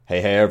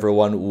Hey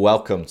everyone,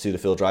 welcome to the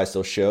Phil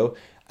Drysdale Show.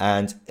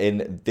 And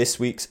in this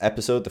week's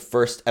episode, the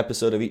first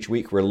episode of each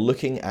week, we're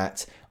looking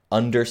at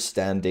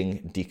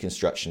understanding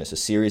deconstruction. It's a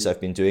series I've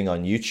been doing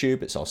on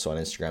YouTube. It's also on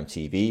Instagram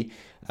TV.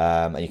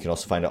 And you can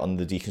also find it on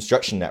the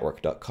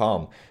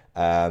deconstructionnetwork.com.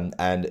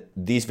 And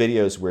these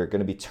videos we're going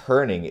to be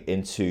turning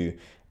into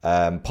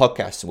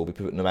podcasts, and we'll be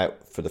putting them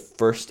out for the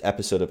first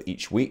episode of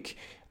each week.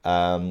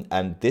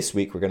 And this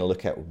week we're going to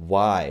look at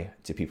why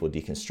do people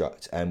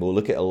deconstruct, and we'll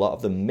look at a lot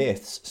of the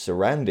myths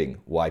surrounding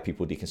why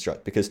people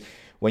deconstruct, because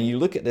when you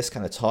look at this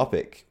kind of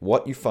topic,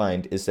 what you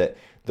find is that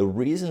the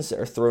reasons that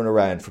are thrown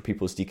around for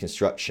people's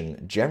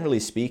deconstruction, generally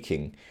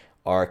speaking,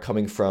 are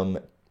coming from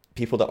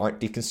people that aren't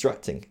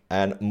deconstructing,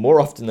 and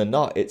more often than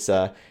not it's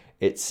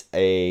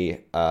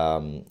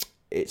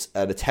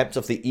an attempt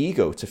of the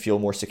ego to feel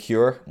more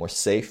secure, more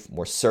safe,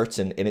 more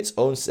certain in its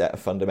own set of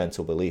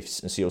fundamental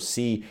beliefs. And so you'll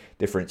see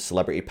different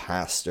celebrity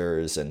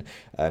pastors and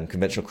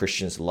conventional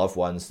Christians, loved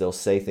ones, they'll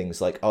say things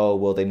like, oh,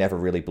 well, they never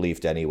really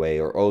believed anyway,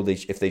 or oh,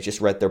 if they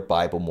just read their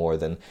Bible more,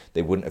 then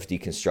they wouldn't have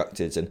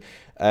deconstructed.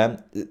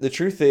 And the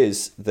truth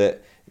is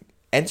that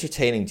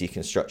entertaining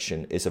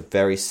deconstruction is a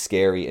very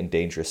scary and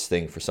dangerous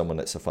thing for someone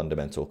that's a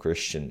fundamental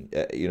Christian.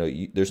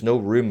 There's no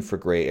room for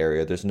gray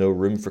area. There's no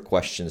room for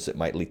questions that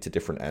might lead to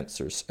different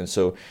answers. And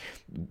so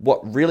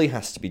what really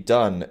has to be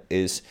done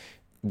is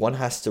one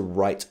has to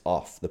write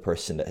off the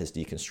person that has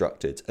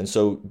deconstructed. And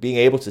so being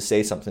able to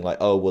say something like,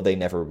 oh, well, they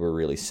never were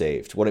really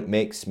saved. What it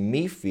makes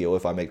me feel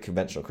if I'm a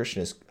conventional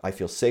Christian is I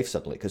feel safe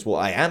suddenly because, well,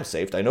 I am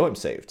saved. I know I'm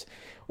saved.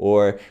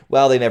 Or,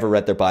 well, they never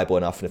read their Bible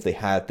enough, and if they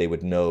had, they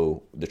would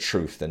know the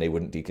truth and they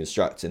wouldn't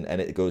deconstruct. And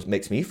it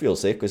makes me feel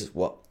safe because,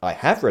 well, I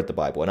have read the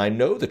Bible and I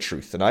know the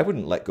truth and I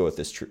wouldn't let go of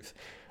this truth.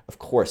 Of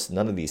course,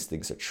 none of these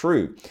things are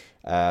true.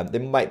 They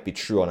might be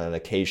true on an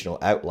occasional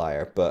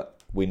outlier, but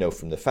we know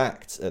from the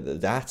facts, the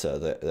data,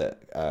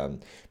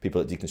 that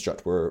people that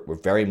deconstruct were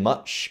very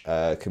much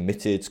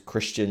committed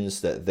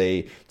Christians, that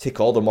they tick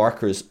all the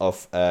markers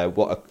of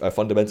what a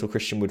fundamental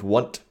Christian would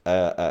want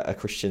a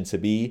Christian to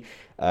be.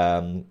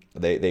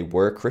 They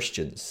were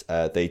Christians.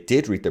 They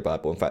did read their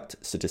Bible. In fact,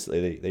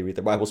 statistically, they read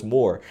their Bibles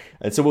more.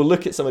 And so we'll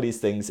look at some of these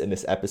things in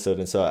this episode.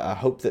 And so I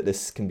hope that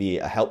this can be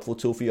a helpful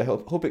tool for you. I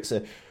hope it's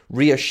a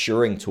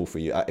reassuring tool for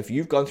you. If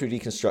you've gone through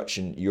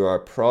deconstruction, you are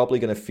probably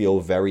going to feel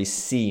very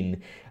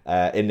seen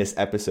in this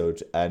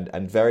episode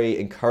and very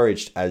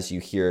encouraged as you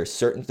hear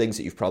certain things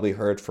that you've probably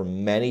heard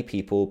from many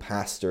people,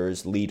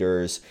 pastors,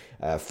 leaders,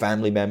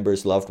 family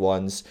members, loved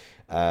ones,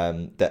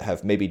 that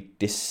have maybe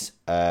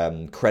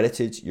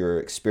discredited your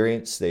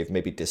experience. They've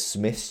maybe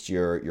dismissed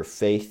your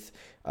faith,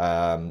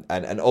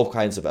 and all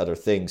kinds of other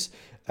things.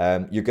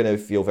 You're going to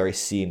feel very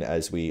seen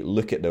as we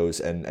look at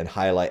those and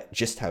highlight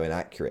just how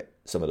inaccurate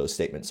some of those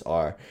statements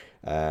are,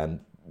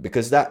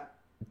 because that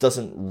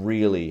doesn't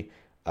really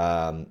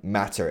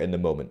matter in the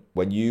moment.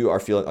 When you are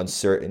feeling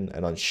uncertain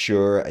and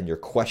unsure and you're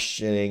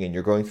questioning and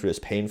you're going through this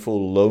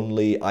painful,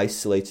 lonely,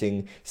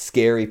 isolating,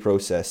 scary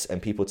process,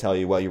 and people tell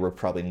you, well, you were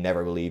probably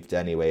never believed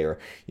anyway, or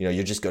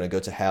you're just going to go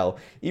to hell.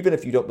 Even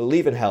if you don't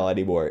believe in hell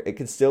anymore, it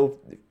can still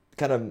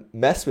kind of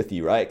mess with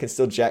you, right? It can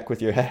still jack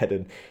with your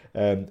head.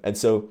 And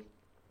so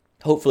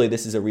hopefully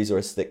this is a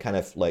resource that kind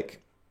of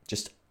like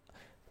just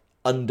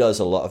undoes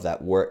a lot of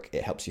that work.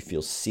 It helps you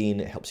feel seen.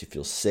 It helps you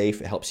feel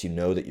safe. It helps you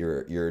know that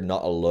you're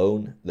not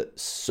alone, that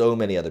so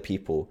many other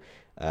people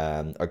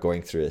are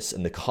going through this.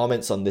 And the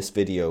comments on this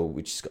video,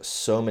 we just got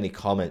so many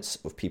comments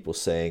of people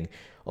saying,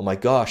 oh my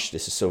gosh,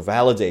 this is so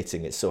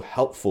validating. It's so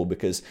helpful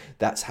because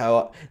that's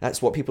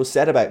what people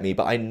said about me.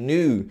 But I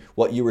knew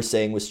what you were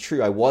saying was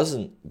true. I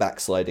wasn't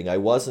backsliding. I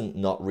wasn't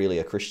not really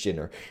a Christian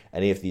or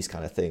any of these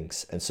kind of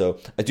things. And so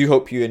I do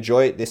hope you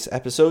enjoy this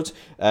episode.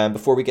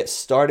 Before we get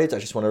started, I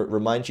just want to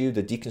remind you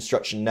the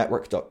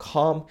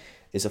deconstructionnetwork.com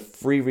is a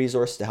free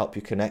resource to help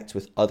you connect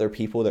with other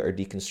people that are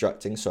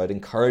deconstructing. So I'd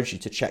encourage you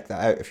to check that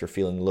out if you're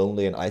feeling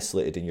lonely and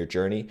isolated in your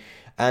journey.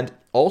 And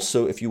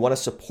also, if you want to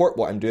support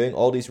what I'm doing,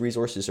 all these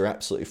resources are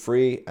absolutely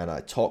free. And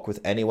I talk with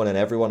anyone and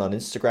everyone on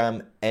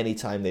Instagram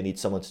anytime they need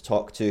someone to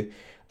talk to.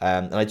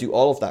 And I do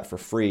all of that for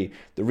free.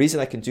 The reason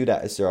I can do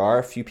that is there are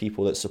a few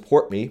people that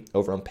support me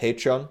over on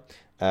Patreon.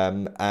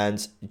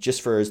 And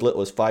just for as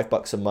little as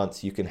 $5 a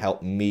month, you can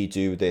help me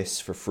do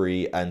this for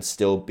free and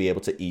still be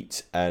able to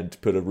eat and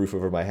put a roof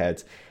over my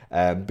head.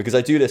 Because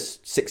I do this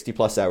 60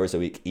 plus hours a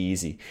week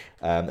easy.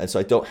 And so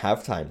I don't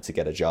have time to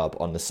get a job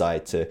on the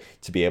side to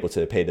be able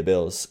to pay the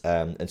bills.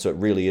 And so it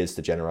really is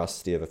the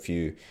generosity of a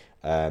few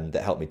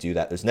that help me do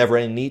that. There's never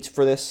any need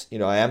for this.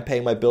 I am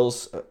paying my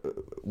bills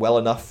well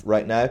enough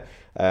right now.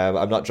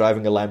 I'm not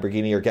driving a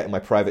Lamborghini or getting my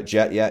private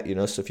jet yet,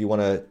 so if you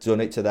want to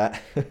donate to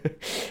that.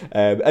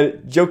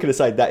 And joking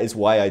aside, that is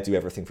why I do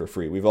everything for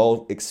free. We've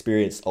all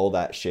experienced all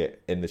that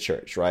shit in the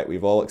church, right?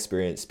 We've all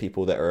experienced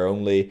people that are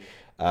only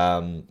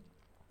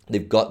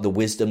they've got the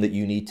wisdom that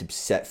you need to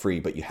set free,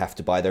 but you have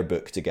to buy their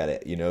book to get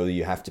it.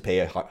 You have to pay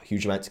a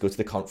huge amount to go to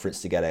the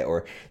conference to get it,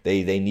 or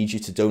they need you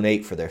to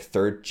donate for their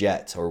third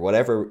jet or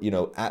whatever,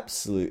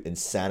 absolute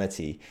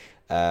insanity.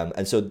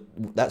 And so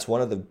that's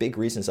one of the big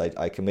reasons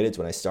I committed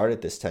when I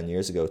started this 10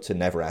 years ago to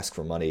never ask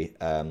for money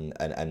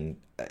and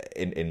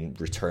in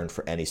return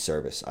for any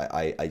service.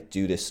 I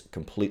do this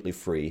completely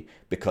free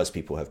because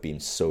people have been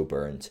so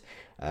burned.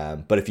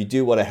 But if you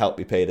do want to help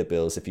me pay the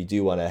bills, if you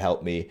do want to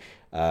help me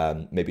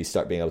maybe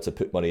start being able to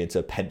put money into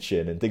a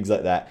pension and things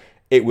like that,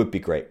 it would be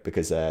great,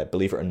 because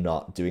believe it or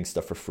not, doing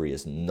stuff for free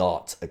is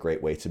not a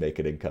great way to make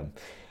an income.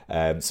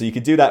 So you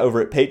can do that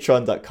over at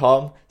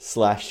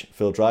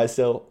patreon.com/Phil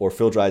Drysdale or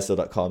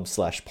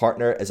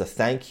phildrysdale.com/partner. As a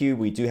thank you,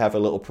 we do have a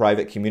little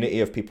private community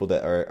of people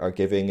that are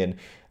giving, and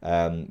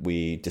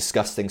we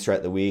discuss things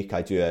throughout the week.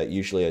 I do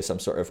usually some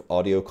sort of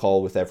audio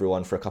call with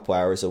everyone for a couple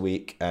hours a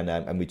week,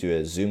 and we do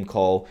a Zoom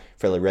call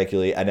fairly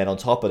regularly. And then on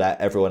top of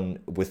that, everyone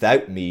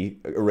without me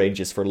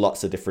arranges for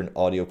lots of different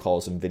audio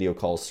calls and video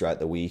calls throughout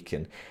the week.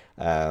 And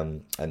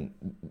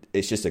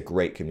it's just a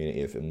great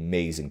community of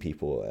amazing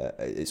people.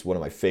 It's one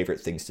of my favorite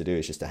things to do,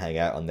 is just to hang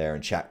out on there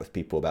and chat with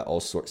people about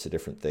all sorts of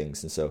different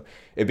things. And so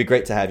it'd be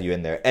great to have you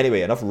in there.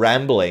 Anyway, enough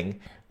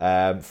rambling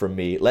from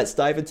me. Let's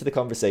dive into the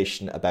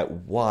conversation about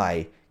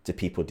why do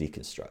people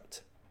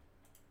deconstruct.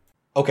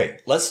 Okay,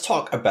 let's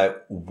talk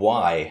about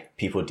why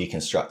people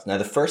deconstruct. Now,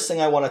 the first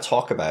thing I want to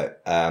talk about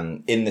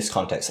in this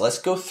context, let's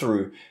go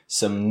through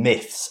some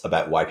myths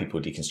about why people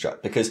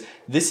deconstruct, because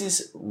this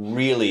is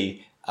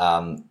really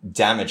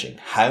damaging.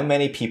 How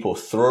many people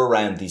throw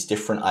around these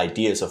different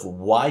ideas of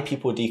why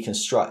people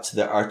deconstruct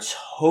that are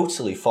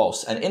totally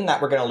false. And in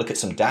that, we're going to look at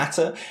some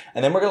data,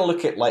 and then we're going to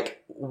look at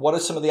what are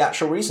some of the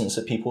actual reasons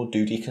that people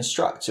do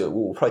deconstruct. So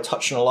we'll probably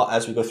touch on a lot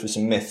as we go through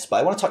some myths, but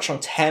I want to touch on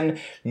 10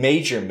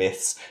 major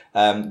myths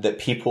that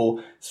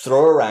people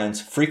throw around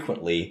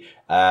frequently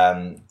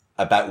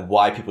about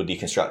why people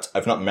deconstruct.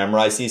 I've not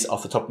memorized these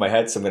off the top of my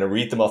head, so I'm going to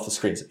read them off the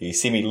screen. So you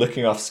see me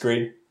looking off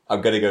screen.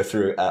 I'm going to go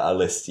through a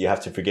list. You have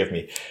to forgive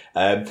me.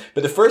 But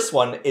the first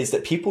one is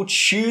that people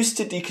choose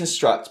to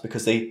deconstruct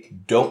because they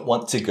don't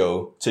want to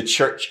go to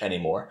church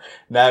anymore.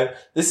 Now,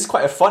 this is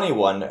quite a funny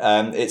one.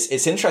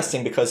 It's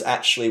interesting because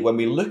actually when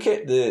we look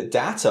at the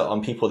data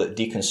on people that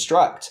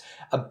deconstruct,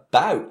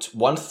 about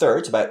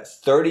 1/3, about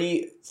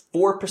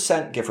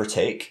 34%, give or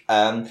take,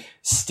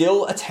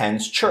 still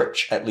attends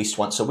church at least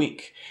once a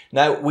week.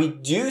 Now, we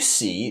do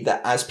see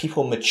that as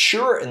people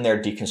mature in their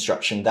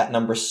deconstruction, that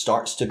number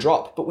starts to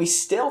drop, but we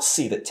still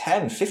see that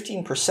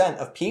 10-15%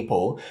 of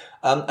people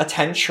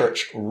attend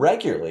church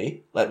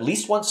regularly, at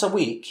least once a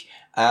week,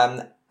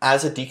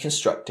 as a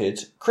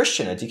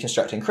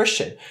deconstructing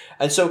Christian.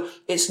 And so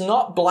it's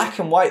not black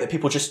and white that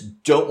people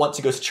just don't want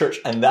to go to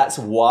church and that's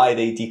why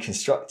they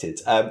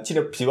deconstructed.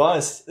 To be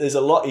honest, there's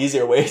a lot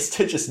easier ways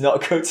to just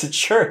not go to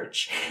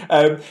church.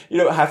 You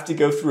don't have to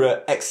go through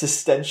an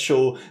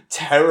existential,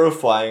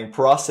 terrifying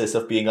process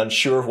of being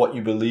unsure of what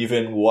you believe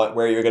in,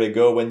 where you're going to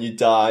go when you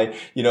die,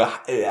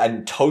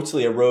 and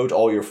totally erode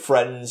all your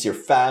friends, your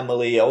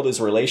family, all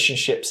those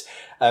relationships.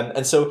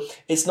 And so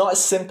it's not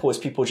as simple as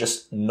people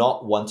just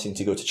not wanting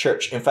to go to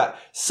church. In fact,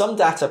 some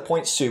data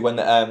points to when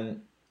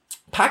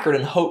Packard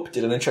and Hope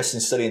did an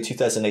interesting study in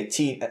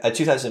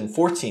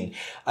 2014,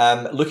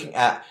 looking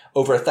at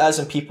over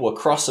 1,000 people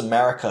across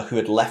America who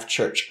had left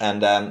church,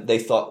 and they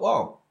thought,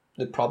 well,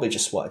 they probably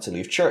just wanted to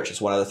leave church.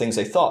 It's one of the things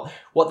they thought.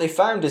 What they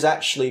found is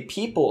actually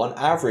people on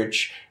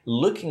average,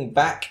 looking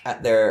back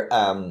at their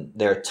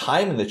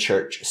time in the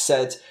church,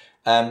 said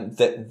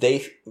that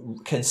they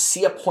can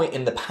see a point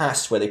in the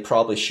past where they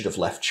probably should have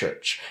left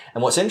church.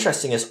 And what's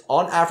interesting is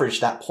on average,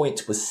 that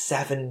point was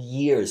 7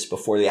 years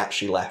before they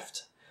actually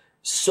left.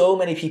 So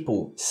many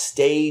people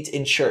stayed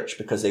in church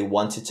because they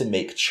wanted to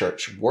make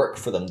church work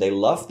for them. They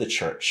love the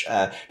church.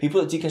 People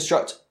that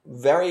deconstruct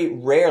very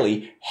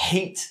rarely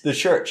hate the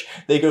church.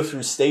 They go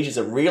through stages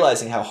of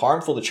realizing how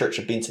harmful the church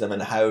had been to them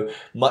and how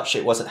much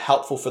it wasn't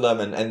helpful for them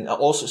and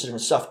all sorts of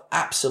different stuff.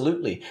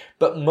 Absolutely.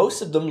 But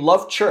most of them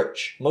love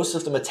church. Most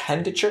of them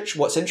attended church.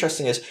 What's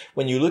interesting is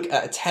when you look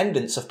at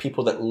attendance of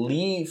people that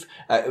leave,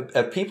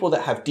 people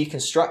that have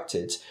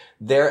deconstructed,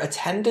 their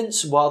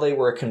attendance while they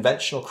were a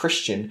conventional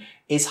Christian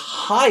is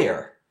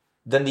higher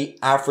than the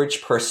average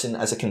person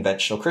as a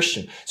conventional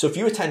Christian. So if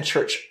you attend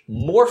church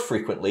more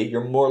frequently,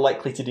 you're more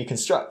likely to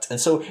deconstruct. And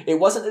so it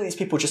wasn't that these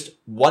people just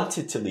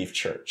wanted to leave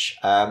church.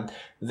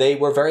 They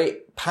were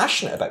very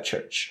passionate about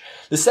church.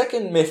 The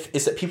second myth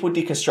is that people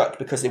deconstruct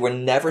because they were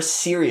never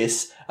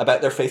serious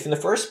about their faith in the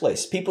first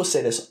place. People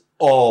say this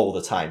all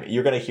the time.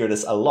 You're going to hear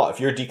this a lot. If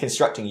you're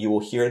deconstructing, you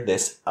will hear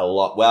this a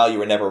lot. Well, you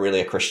were never really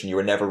a Christian. You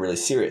were never really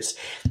serious.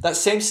 That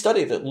same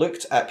study that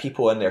looked at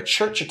people and their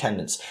church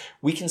attendance,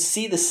 we can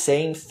see the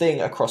same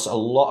thing across a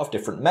lot of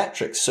different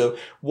metrics. So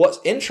what's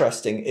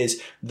interesting is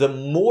the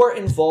more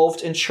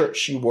involved in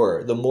church you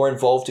were, the more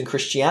involved in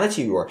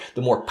Christianity you were,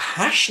 the more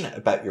passionate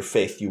about your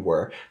faith you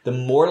were, the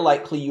more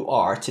likely you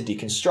are to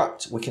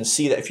deconstruct. We can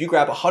see that if you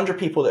grab 100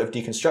 people that have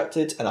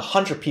deconstructed and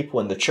 100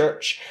 people in the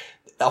church,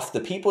 of the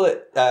people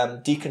that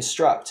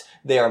deconstruct,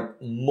 they are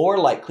more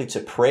likely to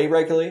pray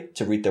regularly,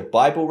 to read their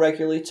Bible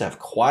regularly, to have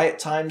quiet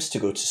times, to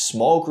go to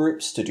small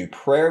groups, to do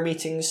prayer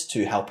meetings,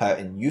 to help out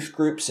in youth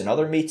groups and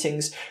other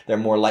meetings. They're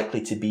more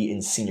likely to be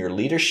in senior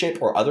leadership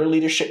or other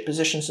leadership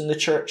positions in the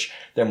church.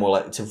 They're more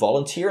likely to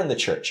volunteer in the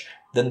church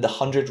than the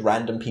 100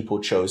 random people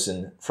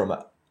chosen from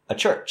a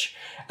church.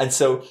 And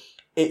so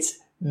it's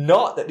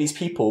not that these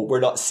people were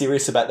not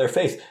serious about their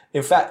faith.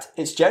 In fact,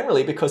 it's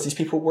generally because these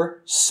people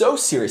were so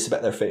serious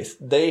about their faith.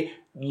 They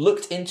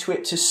looked into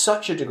it to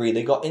such a degree,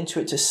 they got into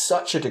it to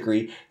such a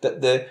degree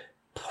that the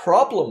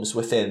problems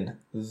within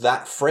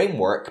that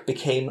framework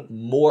became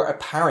more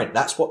apparent.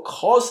 That's what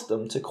caused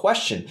them to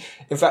question.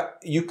 In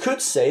fact, you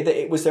could say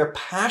that it was their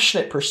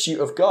passionate pursuit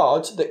of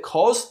God that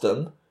caused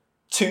them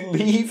to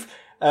leave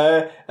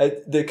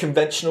the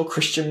conventional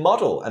Christian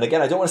model. And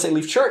again, I don't want to say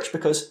leave church,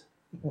 because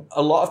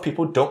a lot of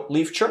people don't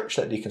leave church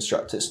that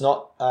deconstruct. It's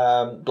not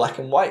black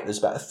and white. There's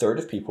about a third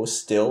of people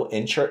still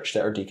in church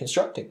that are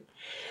deconstructing.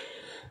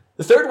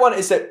 The third one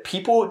is that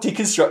people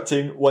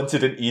deconstructing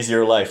wanted an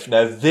easier life.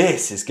 Now,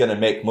 this is going to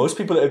make most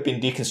people that have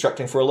been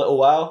deconstructing for a little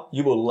while,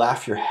 you will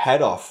laugh your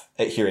head off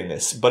at hearing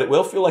this, but it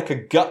will feel like a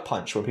gut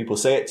punch when people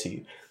say it to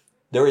you.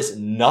 There is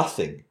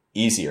nothing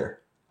easier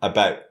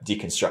about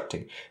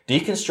deconstructing.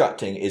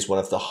 Deconstructing is one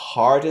of the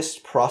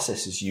hardest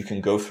processes you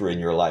can go through in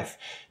your life.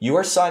 You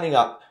are signing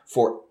up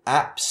for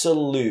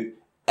absolute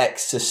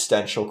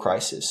existential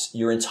crisis.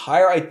 Your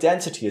entire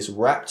identity is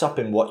wrapped up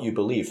in what you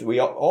believe.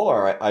 All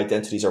our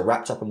identities are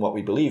wrapped up in what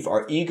we believe.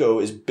 Our ego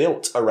is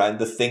built around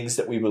the things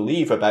that we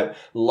believe about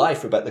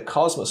life, about the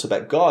cosmos,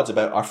 about God,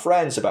 about our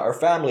friends, about our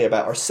family,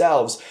 about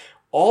ourselves.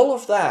 All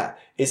of that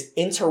is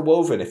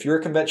interwoven. If you're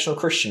a conventional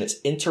Christian, it's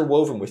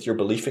interwoven with your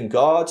belief in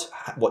God,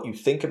 what you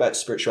think about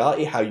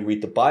spirituality, how you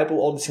read the Bible,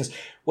 all these things.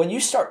 When you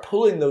start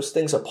pulling those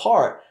things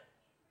apart,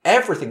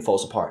 everything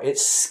falls apart.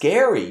 It's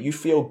scary. You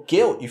feel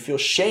guilt. You feel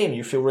shame.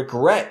 You feel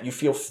regret. You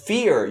feel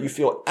fear. You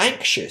feel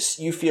anxious.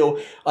 You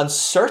feel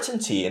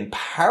uncertainty and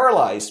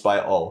paralyzed by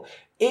it all.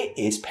 It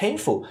is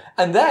painful.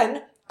 And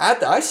then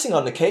add the icing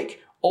on the cake.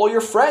 All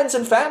your friends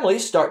and family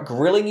start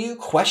grilling you,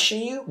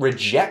 questioning you,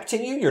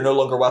 rejecting you. You're no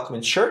longer welcome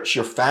in church.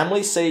 Your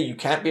family say you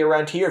can't be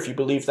around here if you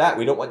believe that.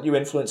 We don't want you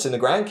influencing the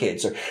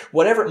grandkids, or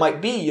whatever it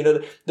might be. You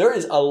know, there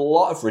is a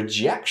lot of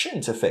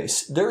rejection to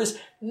face. There is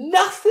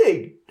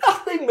nothing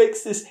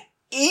makes this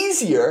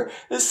easier.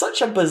 It's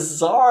such a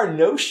bizarre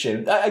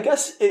notion. I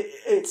guess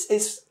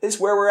it's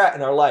where we're at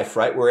in our life,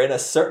 right? We're in a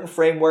certain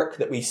framework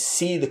that we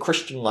see the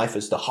Christian life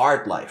as the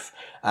hard life,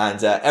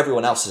 and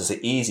everyone else is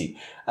the easy.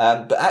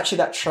 But actually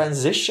that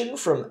transition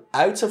from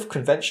out of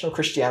conventional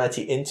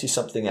Christianity into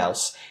something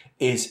else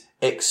is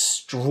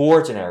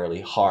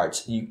extraordinarily hard.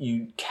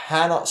 You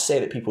cannot say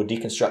that people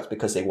deconstruct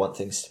because they want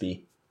things to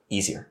be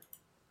easier.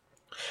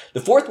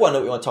 The fourth one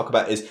that we want to talk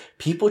about is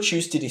people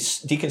choose to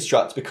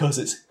deconstruct because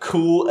it's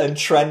cool and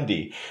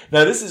trendy.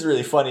 Now, this is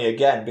really funny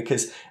again,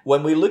 because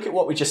when we look at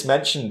what we just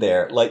mentioned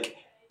there, like,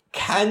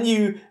 can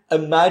you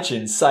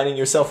imagine signing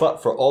yourself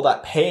up for all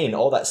that pain,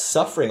 all that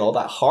suffering, all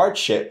that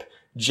hardship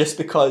just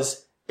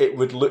because it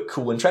would look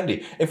cool and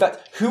trendy? In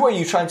fact, who are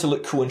you trying to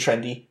look cool and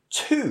trendy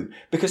to?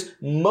 Because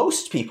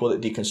most people that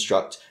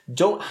deconstruct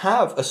don't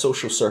have a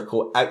social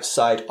circle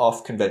outside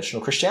of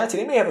conventional Christianity.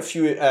 They may have a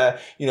few,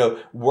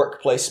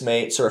 workplace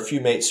mates or a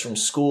few mates from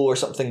school or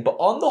something, but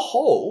on the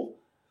whole,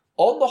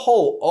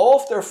 all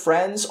of their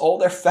friends, all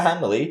their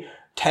family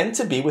tend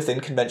to be within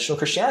conventional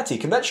Christianity.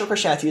 Conventional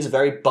Christianity is a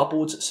very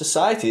bubbled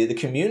society. The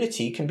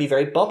community can be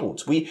very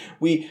bubbled. We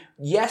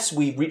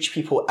reach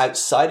people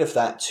outside of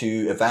that to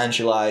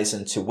evangelize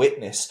and to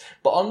witness,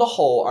 but on the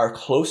whole, our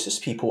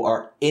closest people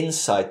are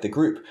inside the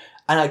group.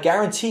 And I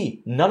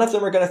guarantee none of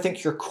them are going to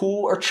think you're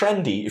cool or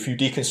trendy if you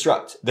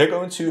deconstruct. They're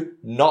going to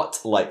not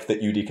like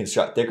that you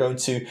deconstruct. They're going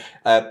to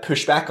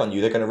push back on you.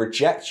 They're going to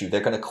reject you.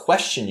 They're going to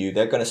question you.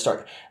 They're going to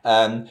start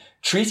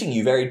treating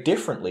you very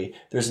differently.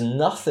 There's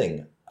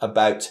nothing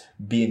about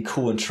being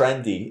cool and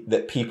trendy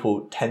that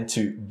people tend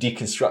to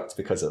deconstruct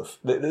because of.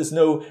 There's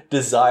no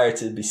desire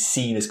to be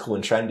seen as cool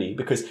and trendy,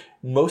 because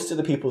most of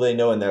the people they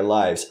know in their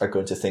lives are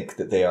going to think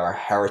that they are a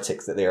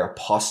heretic, that they are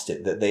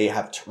apostate, that they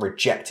have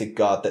rejected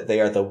God, that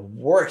they are the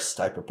worst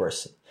type of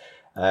person.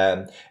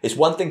 It's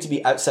one thing to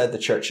be outside the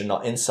church and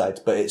not inside,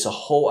 but it's a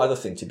whole other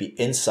thing to be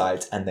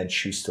inside and then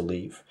choose to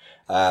leave.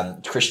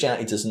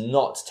 Christianity does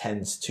not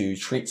tend to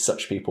treat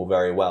such people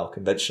very well,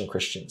 conventional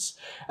Christians.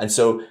 And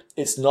so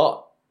it's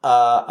not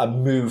a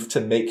move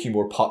to make you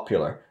more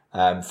popular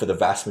for the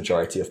vast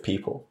majority of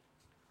people.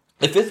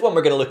 The fifth one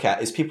we're going to look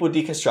at is people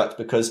deconstruct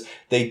because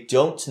they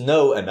don't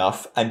know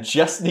enough and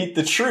just need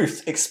the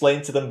truth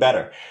explained to them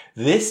better.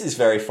 This is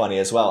very funny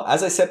as well.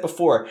 As I said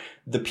before,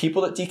 the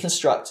people that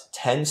deconstruct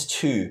tend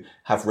to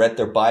have read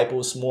their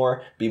Bibles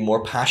more, be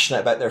more passionate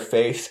about their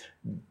faith,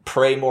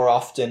 pray more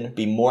often,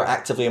 be more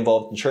actively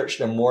involved in church.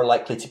 They're more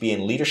likely to be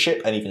in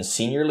leadership and even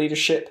senior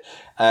leadership.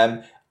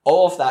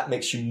 all of that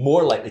makes you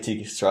more likely to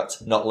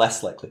deconstruct, not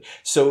less likely.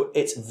 So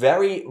it's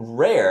very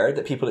rare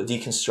that people that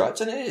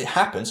deconstruct, and it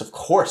happens, of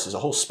course, there's a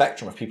whole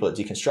spectrum of people that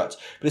deconstruct,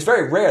 but it's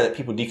very rare that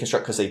people deconstruct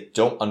because they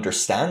don't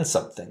understand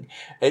something.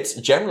 It's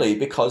generally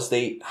because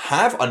they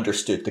have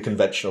understood the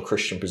conventional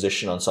Christian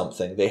position on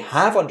something. They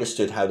have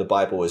understood how the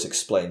Bible is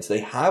explained. They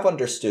have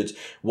understood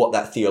what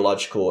that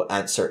theological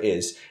answer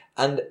is.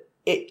 And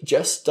it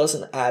just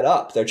doesn't add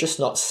up. They're just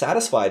not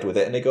satisfied with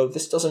it. And they go,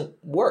 this doesn't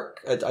work.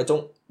 I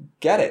don't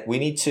get it. We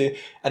need to,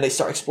 and they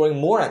start exploring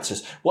more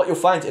answers. What you'll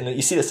find, and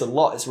you see this a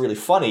lot, it's really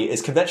funny,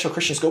 is conventional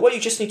Christians go, well, you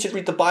just need to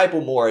read the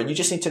Bible more, and you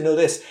just need to know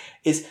this,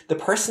 is the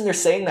person they're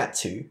saying that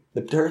to,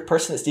 the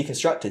person that's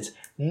deconstructed,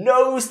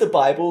 knows the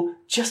Bible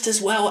just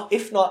as well,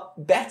 if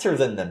not better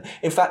than them.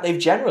 In fact, they've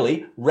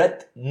generally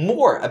read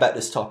more about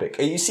this topic.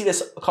 You see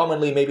this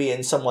commonly maybe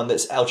in someone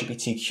that's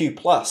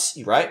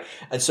LGBTQ+, right?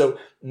 And so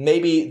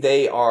maybe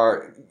they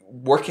are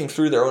working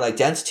through their own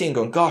identity and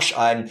going, gosh,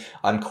 I'm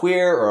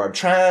queer or I'm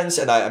trans,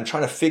 and I'm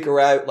trying to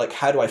figure out, like,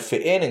 how do I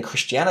fit in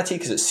Christianity?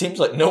 Because it seems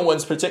like no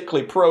one's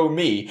particularly pro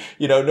me.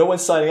 You know, no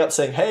one's signing up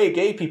saying, hey,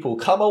 gay people,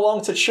 come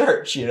along to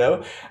church, you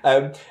know?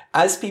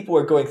 As people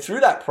are going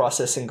through that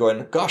process and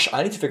going, gosh,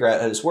 I need to figure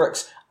out how this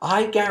works,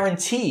 I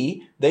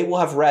guarantee they will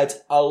have read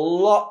a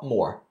lot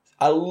more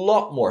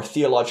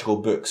theological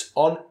books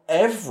on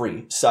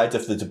every side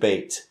of the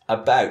debate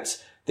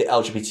about the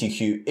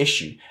LGBTQ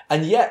issue.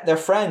 And yet their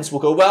friends will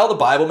go, well, the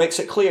Bible makes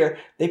it clear.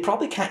 They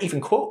probably can't even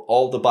quote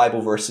all the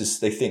Bible verses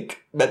they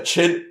think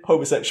mention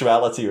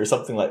homosexuality or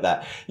something like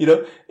that. You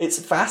know, it's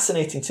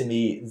fascinating to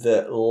me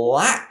the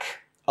lack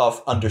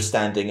of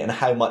understanding and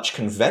how much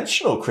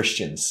conventional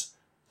Christians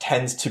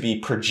tend to be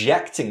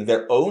projecting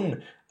their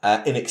own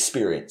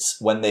inexperience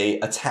when they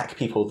attack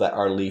people that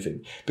are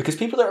leaving. Because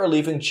people that are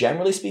leaving,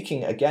 generally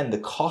speaking, again, the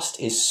cost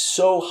is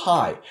so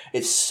high.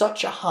 It's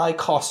such a high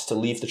cost to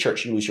leave the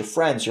church. You lose your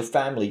friends, your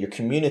family, your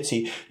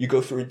community. You go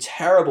through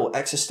terrible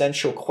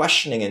existential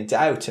questioning and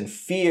doubt and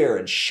fear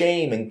and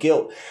shame and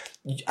guilt.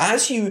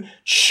 As you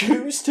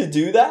choose to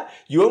do that,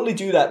 you only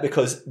do that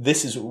because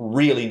this is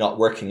really not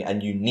working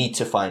and you need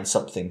to find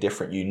something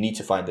different. You need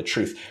to find the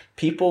truth.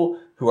 People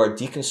who are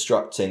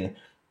deconstructing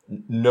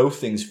know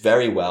things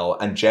very well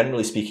and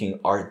generally speaking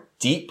are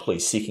deeply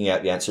seeking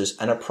out the answers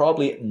and are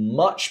probably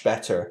much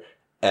better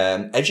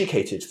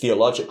educated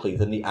theologically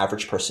than the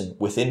average person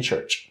within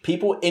church.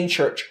 People in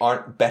church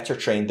aren't better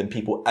trained than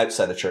people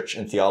outside the church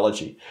in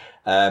theology.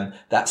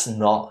 That's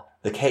not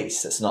the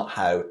case. That's not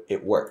how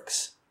it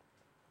works.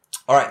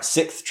 All right,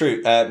 sixth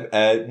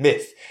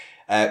myth.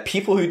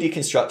 People who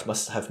deconstruct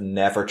must have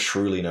never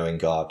truly known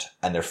God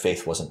and their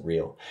faith wasn't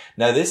real.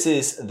 Now, this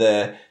is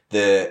the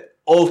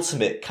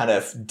ultimate kind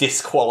of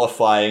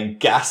disqualifying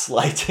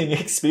gaslighting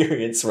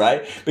experience,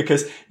 right?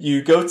 Because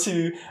you go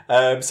to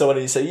someone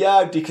and you say, yeah,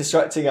 I'm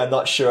deconstructing, I'm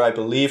not sure I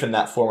believe in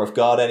that form of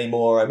God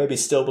anymore. I maybe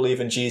still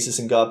believe in Jesus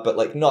and God, but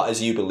like not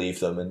as you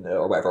believe them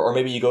or whatever. Or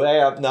maybe you go,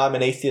 hey, I'm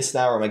an atheist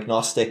now, or I'm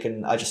agnostic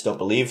and I just don't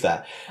believe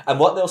that. And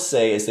what they'll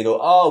say is they go,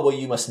 oh, well,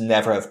 you must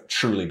never have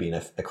truly been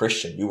a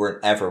Christian. You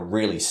weren't ever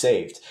really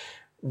saved.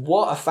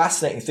 What a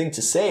fascinating thing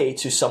to say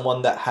to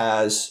someone that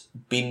has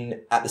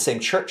been at the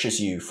same church as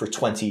you for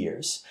 20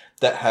 years,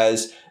 that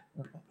has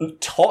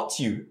taught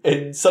you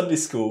in Sunday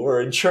school or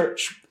in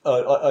church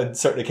on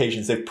certain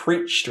occasions, they've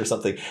preached or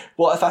something.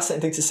 What a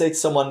fascinating thing to say to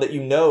someone that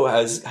you know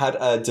has had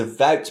a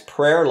devout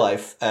prayer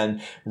life and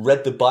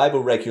read the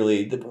Bible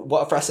regularly.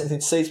 What a fascinating thing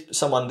to say to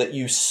someone that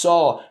you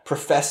saw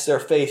profess their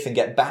faith and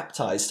get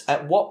baptized.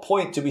 At what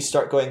point do we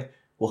start going,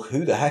 well,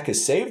 who the heck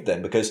is saved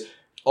then? Because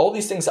all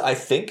these things that I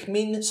think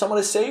mean someone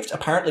is saved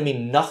apparently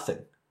mean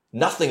nothing.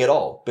 Nothing at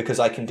all. Because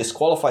I can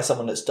disqualify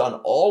someone that's done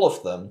all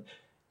of them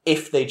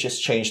if they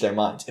just change their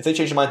mind. If they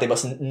change their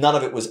mind, none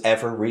of it was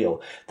ever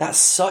real. That's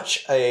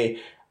such a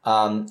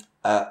kind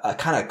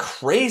of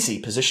crazy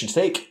position to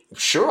take.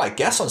 Sure, I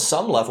guess on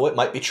some level it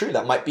might be true.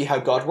 That might be how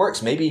God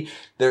works. Maybe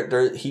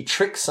he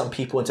tricks some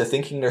people into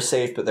thinking they're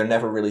saved, but they're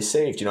never really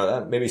saved. You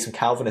know, maybe some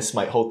Calvinists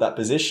might hold that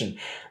position.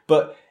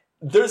 But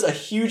there's a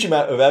huge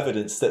amount of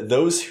evidence that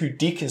those who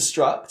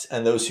deconstruct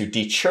and those who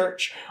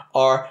de-church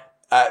are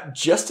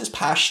just as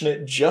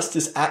passionate, just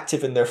as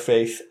active in their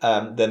faith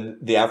than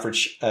the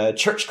average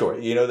churchgoer.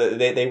 You know,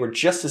 they were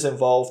just as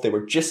involved, they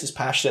were just as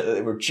passionate,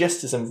 they were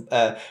just as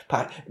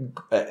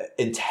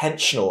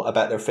intentional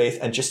about their faith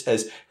and just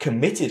as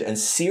committed and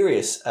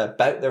serious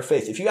about their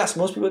faith. If you ask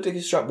most people to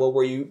deconstruct, well,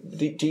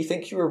 do you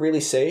think you were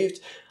really saved?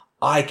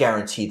 I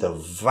guarantee the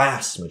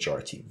vast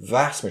majority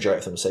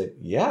of them say,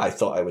 yeah, I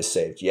thought I was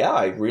saved. Yeah,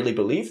 I really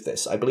believe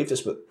this. I believe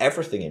this with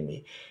everything in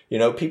me. You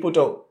know, people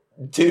don't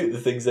do the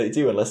things they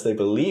do unless they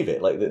believe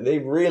it. Like they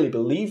really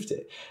believed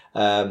it.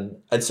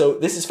 And so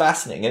this is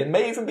fascinating. And it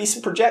may even be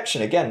some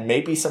projection. Again,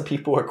 maybe some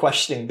people are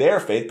questioning their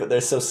faith, but they're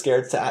so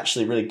scared to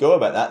actually really go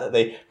about that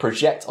they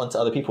project onto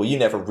other people. You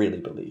never really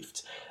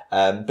believed.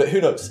 But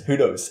who knows?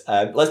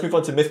 Let's move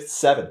on to myth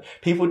 7.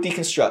 People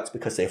deconstruct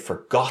because they've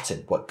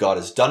forgotten what God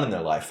has done in their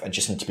life and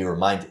just need to be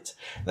reminded.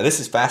 Now, this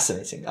is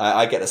fascinating.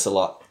 I get this a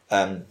lot.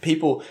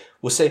 People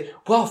will say,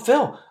 well,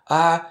 Phil,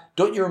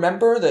 Don't you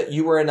remember that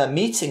you were in a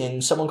meeting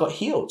and someone got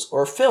healed?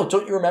 Or Phil,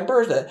 don't you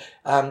remember that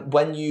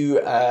when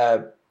you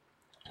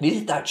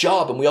needed that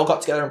job and we all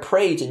got together and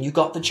prayed and you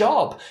got the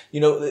job?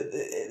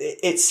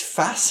 It's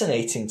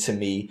fascinating to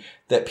me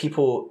that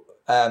people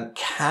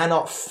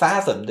cannot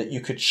fathom that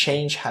you could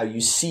change how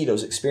you see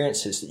those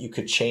experiences, that you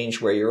could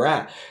change where you're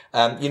at.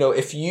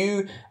 If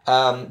you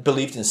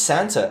believed in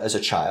Santa as a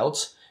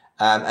child,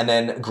 and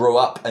then grow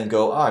up and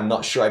go, I'm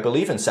not sure I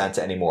believe in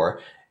Santa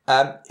anymore,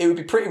 it would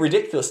be pretty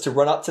ridiculous to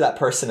run up to that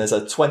person as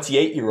a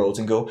 28-year-old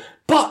and go,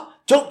 but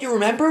don't you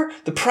remember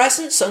the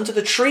presents under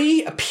the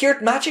tree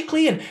appeared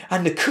magically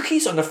and the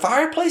cookies on the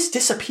fireplace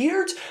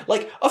disappeared?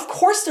 Like, of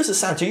course there's a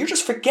Santa. You're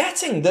just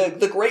forgetting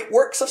the great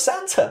works of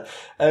Santa.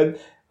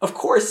 Of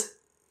course,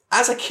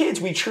 as a kid,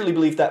 we truly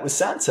believed that was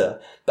Santa.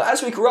 But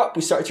as we grew up,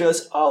 we started to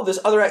realize, there's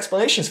other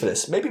explanations for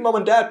this. Maybe mom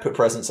and dad put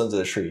presents under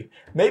the tree.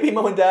 Maybe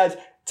mom and dad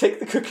take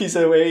the cookies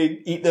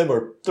away, eat them,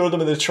 or throw them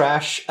in the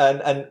trash,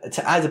 and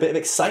to add a bit of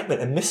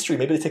excitement and mystery.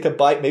 Maybe they take a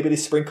bite, maybe they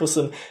sprinkle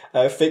some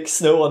fake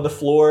snow on the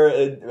floor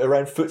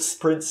around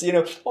footprints,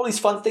 all these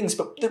fun things.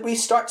 But we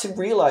start to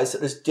realize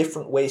that there's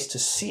different ways to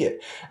see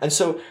it. And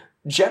so,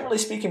 generally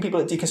speaking, people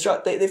that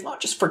deconstruct, they've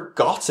not just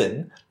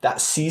forgotten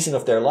that season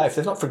of their life.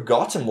 They've not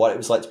forgotten what it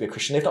was like to be a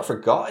Christian. They've not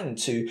forgotten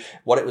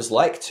what it was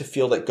like to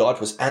feel that God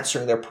was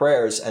answering their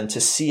prayers and to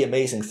see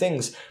amazing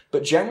things.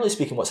 But generally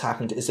speaking, what's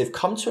happened is they've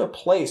come to a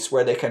place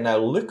where they can now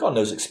look on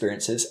those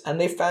experiences and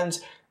they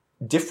found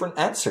different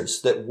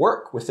answers that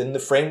work within the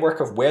framework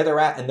of where they're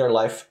at in their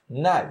life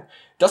now.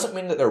 Doesn't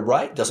mean that they're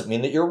right, doesn't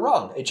mean that you're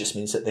wrong. It just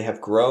means that they have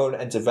grown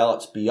and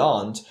developed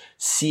beyond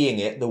seeing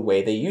it the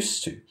way they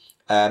used to.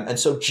 And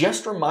so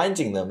just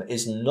reminding them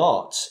is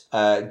not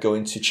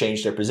going to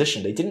change their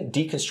position. They didn't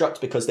deconstruct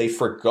because they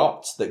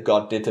forgot that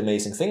God did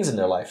amazing things in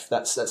their life.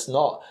 That's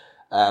not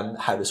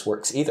how this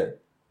works either.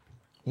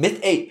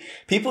 Myth 8.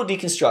 People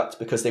deconstruct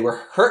because they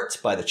were hurt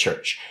by the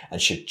church and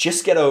should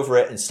just get over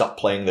it and stop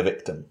playing the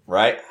victim,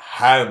 right?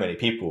 How many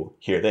people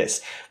hear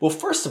this? Well,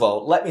 first of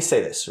all, let me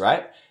say this,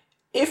 right?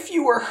 If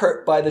you were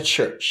hurt by the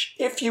church,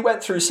 if you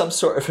went through some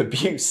sort of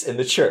abuse in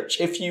the church,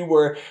 if you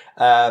were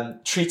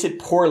treated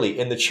poorly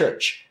in the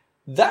church,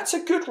 that's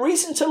a good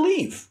reason to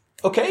leave.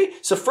 Okay?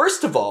 So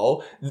first of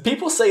all,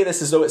 people say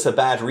this as though it's a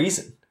bad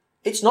reason.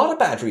 It's not a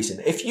bad reason.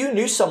 If you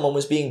knew someone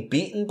was being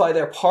beaten by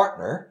their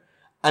partner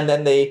and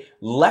then they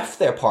left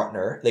their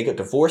partner, they got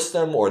divorced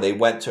them or they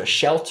went to a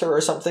shelter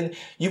or something,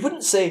 you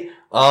wouldn't say,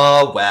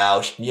 oh,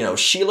 well,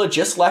 Sheila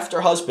just left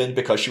her husband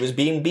because she was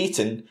being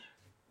beaten.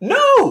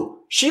 No!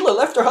 Sheila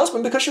left her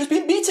husband because she was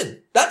being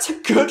beaten. That's a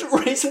good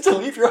reason to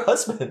leave your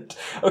husband.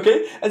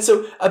 Okay? And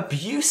so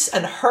abuse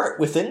and hurt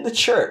within the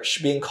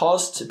church being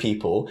caused to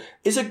people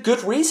is a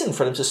good reason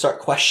for them to start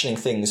questioning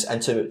things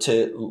and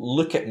to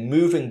look at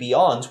moving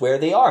beyond where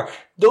they are.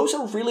 Those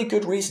are really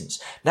good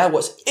reasons. Now,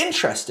 what's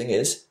interesting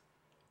is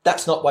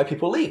that's not why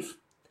people leave.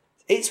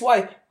 It's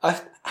why a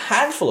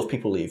handful of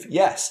people leave,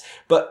 yes.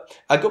 But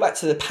I go back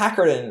to the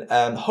Packard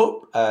and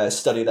Hope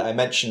study that I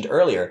mentioned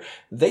earlier.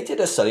 They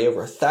did a study over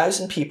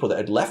 1,000 people that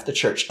had left the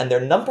church, and their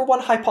number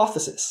one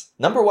hypothesis,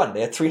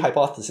 they had 3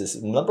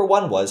 hypotheses. Number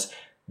 1 was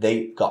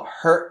they got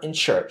hurt in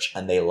church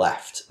and they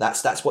left.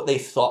 That's what they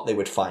thought they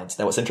would find.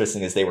 Now, what's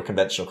interesting is they were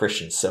conventional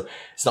Christians, so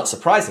it's not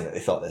surprising that they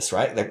thought this,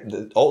 right?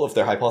 All of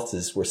their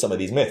hypotheses were some of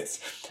these myths,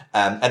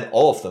 and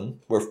all of them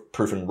were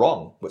proven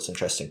wrong. What's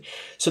interesting.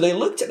 So they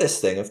looked at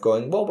this thing of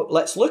going, well, but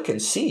let's look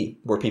and see,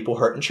 were people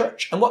hurt in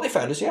church? And what they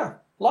found is, yeah,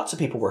 lots of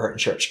people were hurt in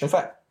church. In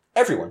fact,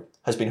 everyone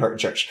has been hurt in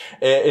church.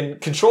 In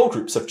control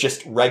groups of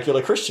just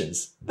regular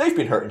Christians, they've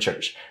been hurt in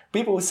church.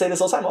 People would say this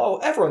all the time, oh,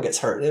 everyone gets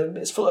hurt.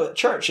 It's full of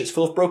church. It's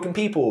full of broken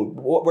people.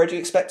 Where do you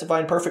expect to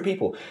find perfect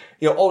people?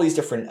 All these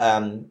different,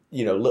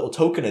 little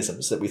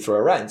tokenisms that we throw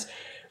around.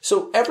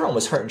 So everyone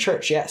was hurt in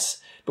church,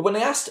 yes. But when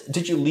they asked,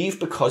 did you leave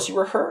because you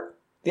were hurt?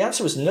 The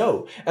answer was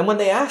no. And when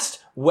they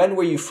asked, when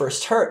were you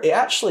first hurt? It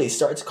actually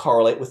started to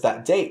correlate with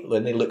that date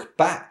when they look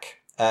back.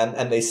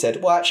 And they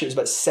said, well, actually, it was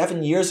about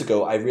 7 years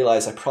ago, I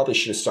realized I probably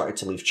should have started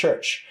to leave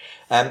church.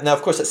 Now,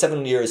 of course, at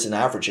 7 years in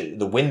average,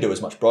 the window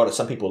is much broader.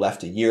 Some people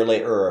left a year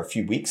later or a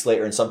few weeks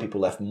later, and some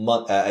people left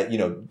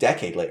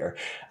decade later.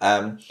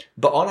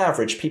 But on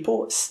average,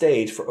 people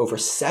stayed for over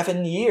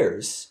 7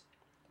 years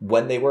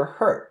when they were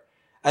hurt.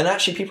 And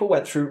actually, people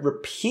went through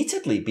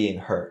repeatedly being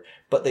hurt,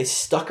 but they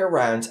stuck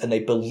around and they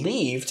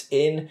believed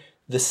in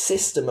the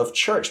system of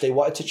church. They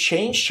wanted to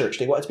change church.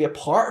 They wanted to be a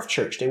part of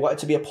church. They wanted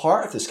to be a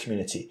part of this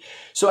community.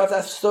 So out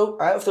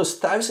of those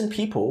 1,000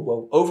 people,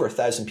 well, over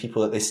 1,000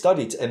 people that they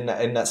studied in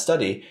that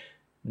study,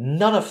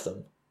 none of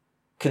them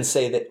can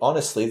say that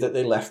honestly that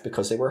they left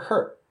because they were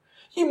hurt.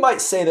 You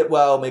might say that,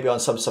 well, maybe on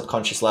some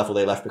subconscious level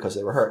they left because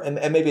they were hurt.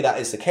 And maybe that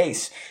is the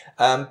case.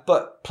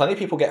 But plenty of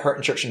people get hurt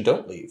in church and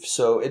don't leave.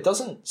 So it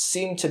doesn't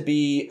seem to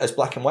be as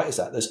black and white as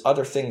that. There's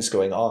other things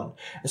going on.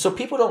 And so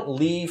people don't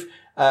leave,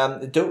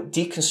 don't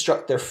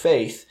deconstruct their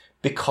faith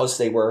because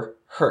they were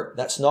hurt.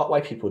 That's not why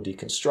people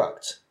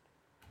deconstruct.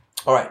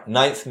 All right,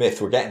 9th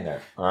myth. We're getting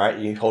there. All right,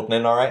 you holding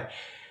in all right?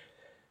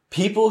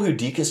 People who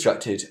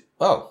deconstructed,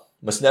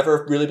 Must never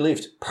have really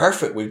believed.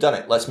 Perfect, we've done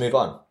it. Let's move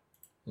on.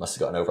 Must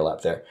have got an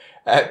overlap there.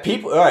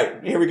 All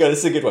right, here we go. This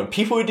is a good one.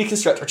 People who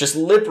deconstruct are just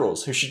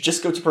liberals who should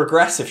just go to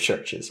progressive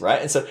churches,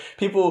 right? And so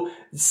people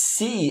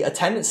see a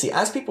tendency,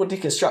 as people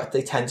deconstruct,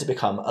 they tend to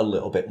become a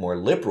little bit more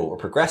liberal or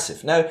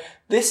progressive. Now,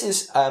 this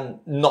is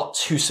not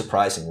too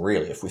surprising,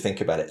 really, if we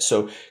think about it.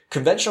 So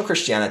conventional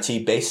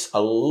Christianity based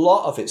a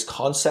lot of its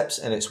concepts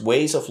and its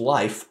ways of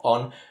life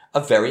on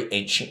a very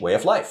ancient way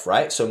of life,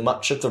 right? So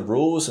much of the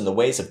rules and the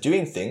ways of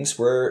doing things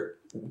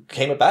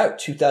came about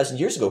 2,000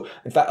 years ago.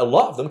 In fact, a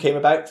lot of them came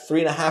about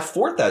 3,500,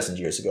 4,000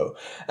 years ago.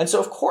 And so,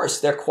 of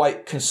course, they're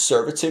quite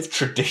conservative,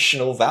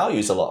 traditional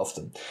values, a lot of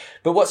them.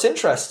 But what's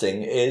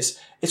interesting is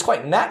it's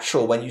quite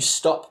natural when you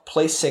stop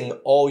placing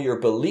all your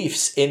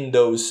beliefs in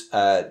those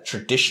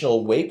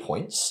traditional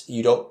waypoints.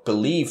 You don't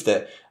believe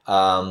that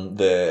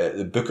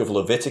the book of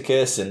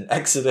Leviticus and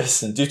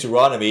Exodus and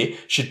Deuteronomy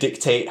should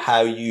dictate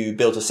how you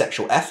build a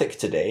sexual ethic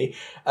today.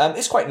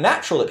 It's quite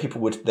natural that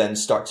people would then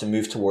start to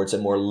move towards a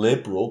more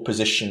liberal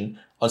position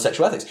on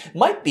sexual ethics.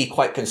 Might be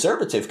quite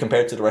conservative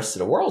compared to the rest of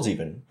the world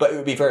even, but it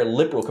would be very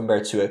liberal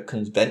compared to a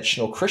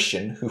conventional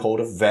Christian who hold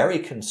a very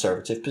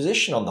conservative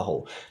position on the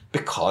whole,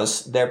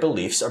 because their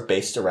beliefs are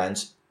based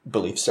around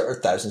beliefs that are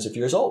thousands of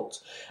years old.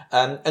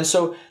 And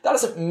so that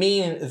doesn't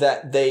mean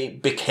that they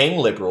became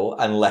liberal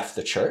and left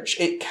the church.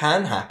 It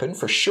can happen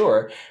for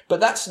sure,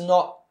 but that's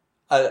not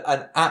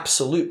an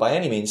absolute by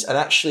any means. And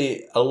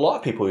actually, a lot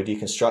of people who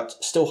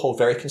deconstruct still hold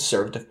very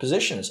conservative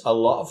positions. A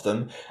lot of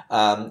them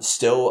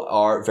still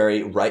are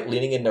very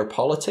right-leaning in their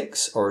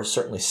politics, or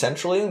certainly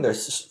central-leaning. They're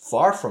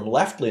far from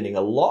left-leaning,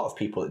 a lot of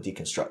people that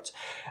deconstruct.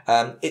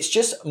 It's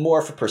just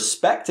more of a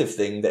perspective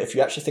thing that if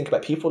you actually think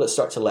about people that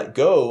start to let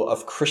go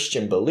of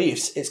Christian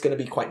beliefs, it's going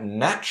to be quite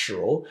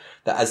natural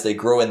that as they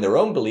grow in their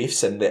own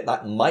beliefs, and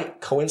that might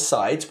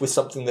coincide with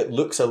something that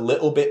looks a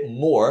little bit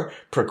more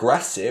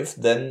progressive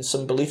than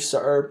some beliefs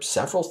that are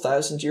several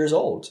thousand years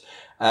old.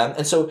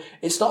 And so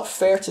it's not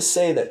fair to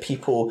say that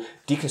people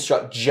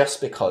deconstruct just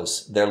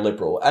because they're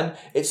liberal. And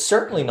it's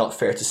certainly not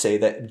fair to say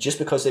that just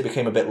because they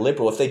became a bit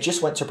liberal, if they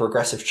just went to a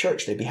progressive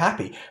church, they'd be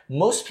happy.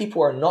 Most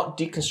people are not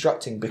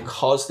deconstructing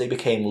because they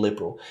became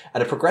liberal.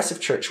 And a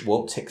progressive church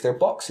won't tick their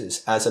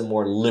boxes as a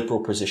more liberal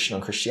position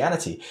on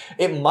Christianity.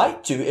 It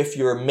might do if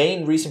your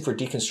main reason for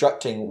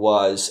deconstructing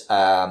was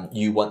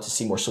you want to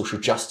see more social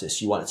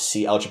justice. You want to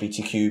see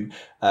LGBTQ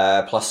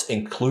plus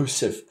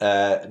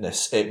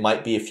inclusiveness. It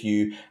might be if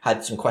you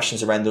had some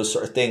questions around those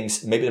sort of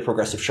things, maybe the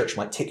progressive church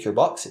might tick your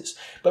boxes.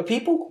 But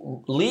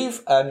people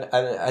leave and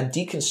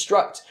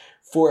deconstruct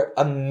for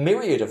a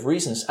myriad of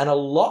reasons, and a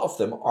lot of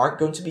them aren't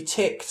going to be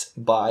ticked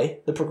by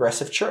the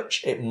progressive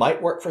church. It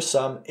might work for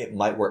some, it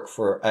might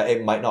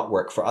not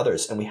work for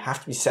others, and we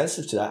have to be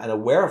sensitive to that and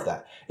aware of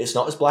that. It's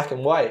not as black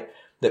and white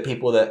that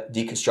people that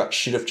deconstruct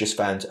should have just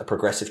found a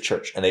progressive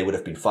church and they would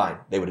have been fine.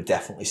 They would have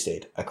definitely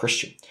stayed a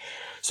Christian.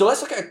 So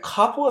let's look at a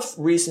couple of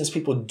reasons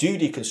people do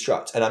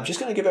deconstruct, and I'm just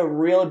going to give a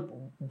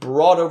real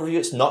broad overview.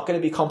 It's not going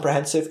to be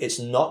comprehensive. It's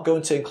not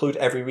going to include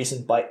every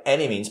reason by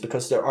any means,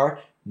 because there are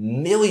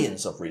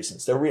millions of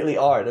reasons. There really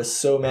are. There's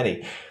so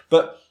many.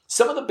 But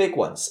some of the big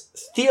ones,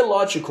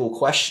 theological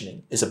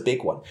questioning is a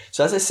big one.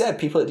 So as I said,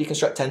 people that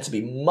deconstruct tend to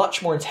be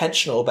much more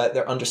intentional about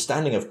their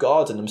understanding of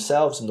God and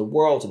themselves and the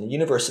world and the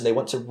universe, and they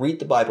want to read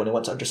the Bible and they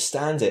want to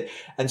understand it.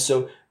 And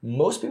so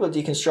most people that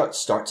deconstruct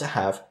start to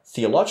have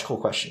theological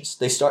questions.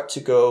 They start to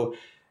go,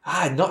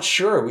 I'm not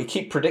sure. We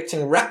keep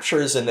predicting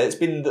raptures and it's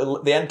been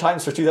the end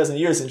times for 2,000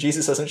 years and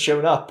Jesus hasn't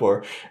shown up.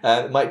 Or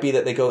it might be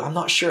that they go, I'm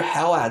not sure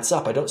hell adds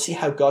up. I don't see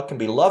how God can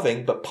be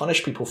loving but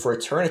punish people for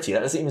eternity. That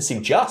doesn't even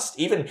seem just.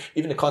 Even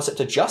the concept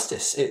of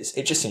justice,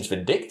 it just seems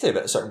vindictive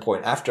at a certain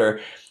point. After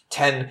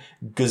 10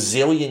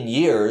 gazillion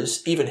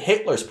years, even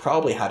Hitler's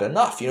probably had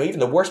enough.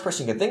 Even the worst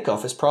person you can think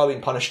of has probably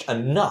been punished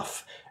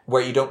enough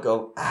where you don't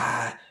go,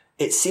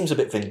 it seems a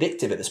bit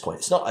vindictive at this point.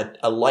 It's not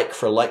a like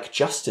for like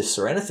justice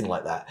or anything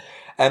like that.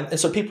 And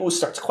so people will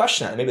start to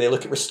question that. And maybe they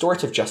look at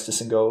restorative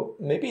justice and go,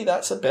 maybe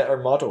that's a better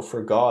model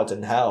for God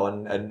and hell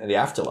and the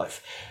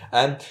afterlife.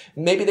 And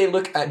maybe they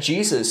look at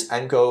Jesus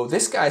and go,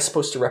 this guy is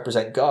supposed to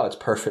represent God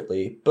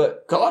perfectly,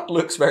 but God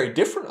looks very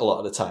different a lot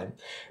of the time.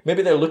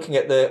 Maybe they're looking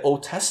at the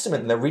Old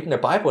Testament and they're reading the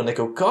Bible and they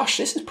go, gosh,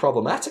 this is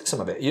problematic,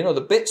 some of it. The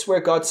bits where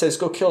God says,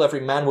 go kill every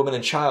man, woman,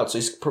 and child. So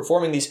he's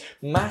performing these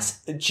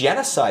mass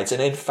genocides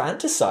and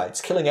infanticides,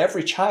 killing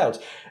every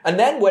child. And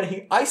then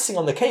when icing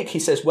on the cake, he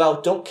says,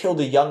 well, don't kill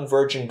the young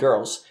virgin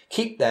girls.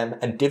 Keep them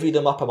and divvy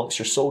them up amongst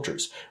your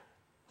soldiers.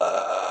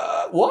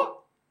 What?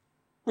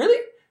 Really?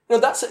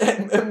 That's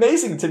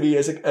amazing to me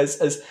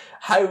as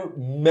how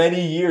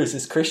many years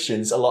as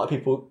Christians, a lot of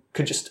people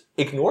can just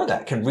ignore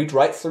that, can read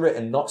right through it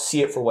and not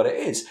see it for what it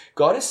is.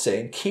 God is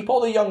saying, keep all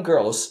the young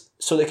girls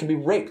so they can be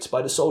raped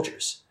by the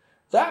soldiers.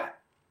 That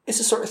is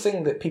the sort of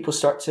thing that people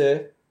start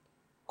to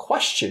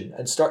question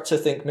and start to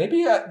think,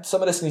 maybe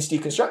some of this needs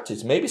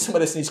deconstructed. Maybe some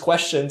of this needs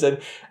questioned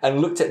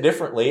and looked at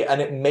differently, and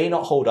it may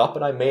not hold up,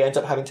 and I may end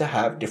up having to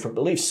have different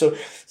beliefs. So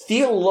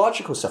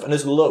theological stuff, and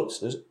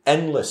there's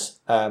endless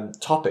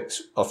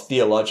topics of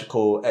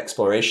theological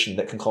exploration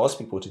that can cause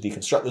people to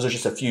deconstruct. Those are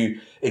just a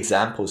few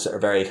examples that are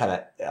very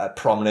kind of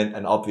prominent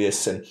and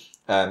obvious and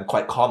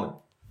quite common.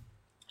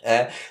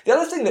 The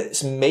other thing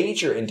that's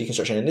major in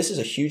deconstruction, and this is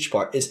a huge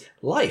part, is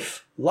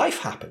life. Life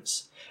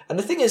happens. And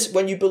the thing is,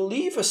 when you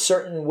believe a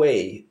certain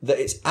way, that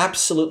it's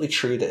absolutely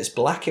true, that it's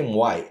black and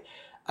white,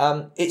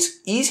 it's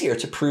easier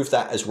to prove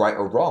that as right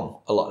or wrong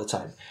a lot of the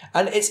time.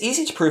 And it's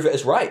easy to prove it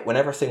as right when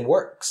everything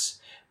works.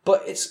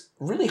 But it's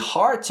really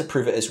hard to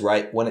prove it as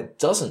right when it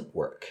doesn't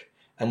work,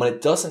 and when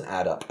it doesn't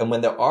add up, and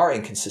when there are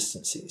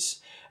inconsistencies.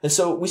 And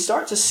so we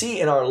start to see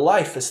in our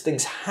life, as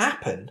things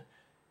happen,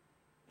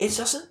 it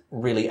doesn't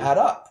really add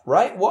up,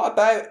 right? What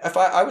about if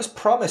I was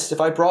promised if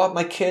I brought up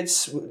my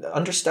kids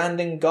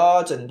understanding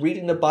God and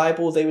reading the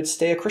Bible, they would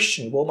stay a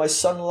Christian? Well, my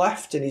son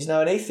left and he's now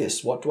an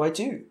atheist. What do I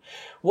do?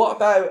 What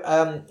about,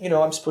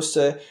 I'm supposed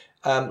to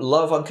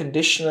love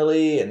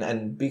unconditionally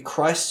and be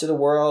Christ to the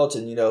world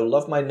and,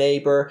 love my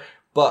neighbor,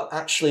 but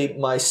actually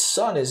my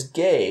son is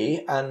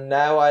gay and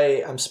now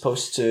I am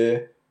supposed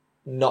to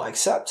not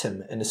accept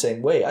him in the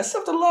same way. I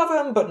still have to love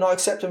him, but not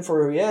accept him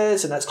for who he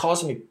is, and that's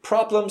causing me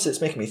problems.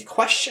 It's making me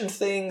question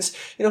things.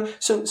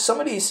 So some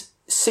of these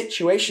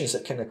situations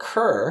that can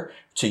occur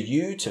to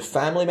you, to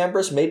family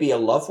members, maybe a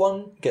loved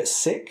one gets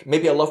sick,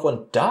 maybe a loved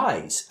one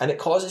dies, and it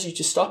causes you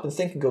to stop and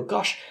think and go,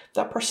 gosh,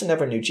 that person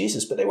never knew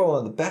Jesus, but they were one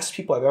of the best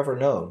people I've ever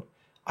known.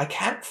 I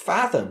can't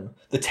fathom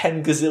the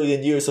 10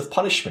 gazillion years of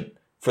punishment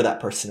for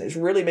that person. It's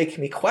really making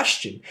me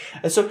question.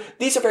 And so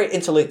these are very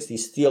interlinked,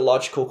 these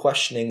theological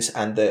questionings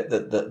and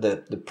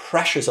the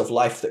pressures of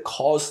life that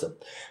cause them.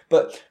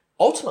 But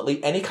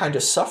ultimately, any kind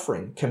of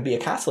suffering can be a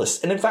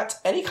catalyst. And in fact,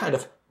 any kind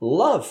of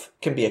love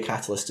can be a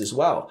catalyst as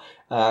well.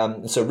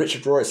 So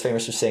Richard Rohr is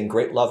famous for saying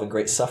great love and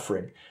great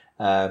suffering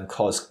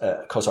cause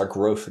our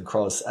growth and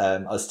cause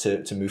us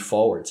to move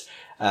forward.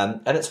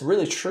 And it's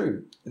really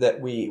true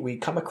that we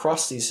come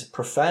across these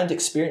profound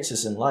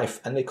experiences in life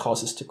and they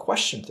cause us to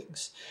question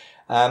things.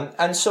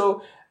 And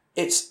so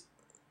it's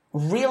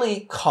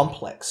really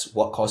complex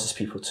what causes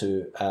people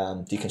to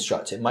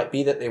deconstruct. It might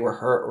be that they were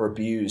hurt or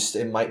abused.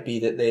 It might be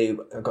that they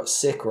got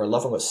sick or a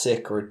loved one got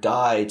sick or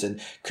died. And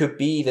could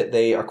be that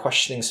they are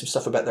questioning some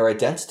stuff about their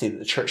identity that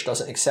the church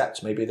doesn't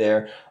accept. Maybe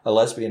they're a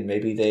lesbian.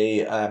 Maybe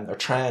they are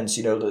trans.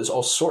 There's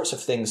all sorts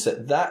of things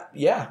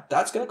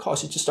that's going to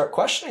cause you to start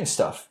questioning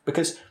stuff,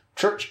 because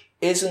church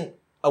isn't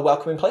a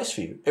welcoming place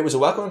for you. It was a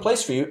welcoming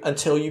place for you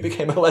until you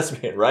became a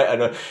lesbian, right? I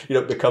know you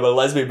don't become a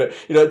lesbian, but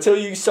until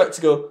you start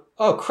to go,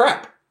 oh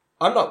crap,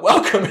 I'm not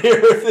welcome here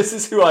if this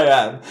is who I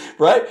am,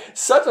 right?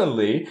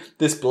 Suddenly,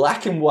 this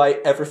black and white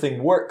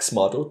everything works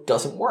model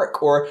doesn't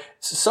work. Or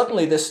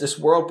suddenly this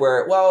world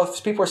where, well,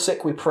 if people are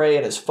sick, we pray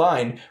and it's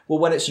fine. Well,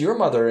 when it's your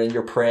mother and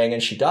you're praying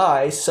and she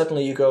dies,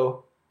 suddenly you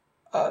go,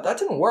 that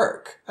didn't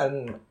work.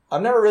 And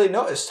I've never really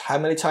noticed how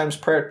many times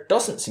prayer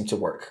doesn't seem to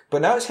work.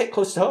 But now it's hit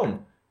close to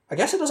home. I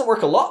guess it doesn't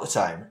work a lot of the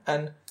time.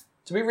 And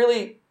do we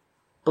really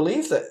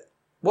believe that?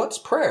 What's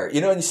prayer? And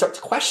you start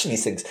to question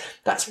these things.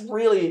 That's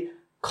really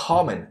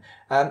common.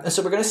 And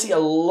so we're going to see a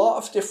lot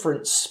of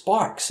different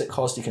sparks that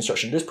cause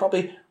deconstruction. There's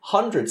probably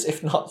hundreds,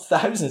 if not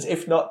thousands,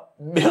 if not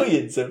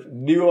millions of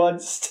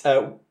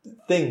nuanced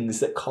things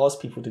that cause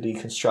people to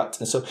deconstruct.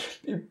 And so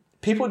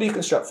people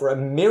deconstruct for a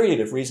myriad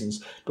of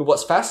reasons. But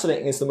what's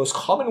fascinating is the most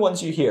common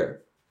ones you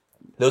hear,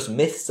 those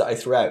myths that I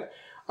threw out,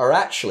 are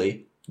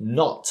actually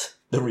not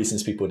the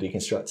reasons people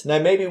deconstruct. Now,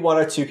 maybe one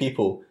or two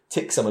people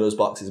tick some of those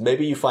boxes.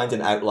 Maybe you find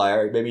an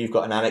outlier. Maybe you've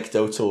got an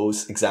anecdotal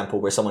example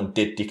where someone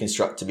did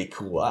deconstruct to be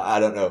cool. I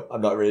don't know.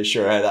 I'm not really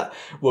sure how that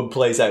one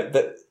plays out,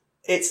 but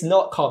it's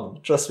not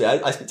common. Trust me.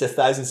 I speak to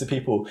thousands of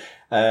people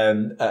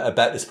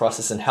about this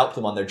process and help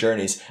them on their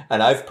journeys.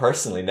 And I've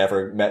personally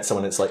never met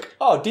someone that's like,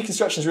 oh,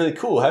 deconstruction is really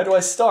cool. How do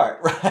I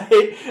start?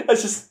 Right?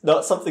 That's just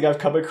not something I've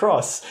come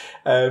across.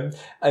 And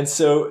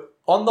so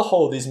on the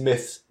whole, these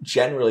myths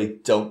generally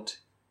don't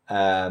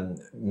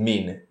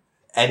mean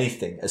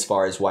anything as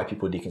far as why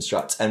people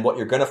deconstruct. And what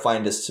you're going to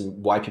find as to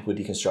why people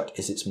deconstruct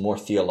is it's more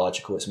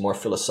theological, it's more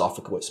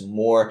philosophical, it's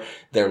more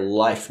their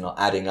life not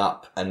adding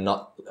up and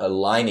not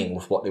aligning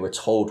with what they were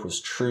told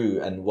was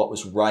true and what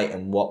was right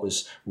and what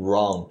was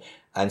wrong.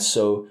 And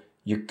so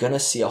you're going to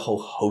see a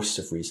whole host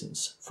of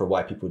reasons for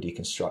why people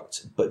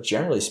deconstruct. But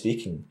generally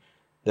speaking,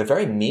 they're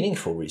very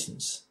meaningful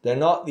reasons. They're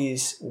not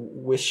these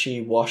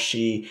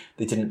wishy-washy,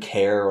 they didn't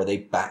care or they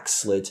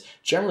backslid.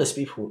 Generally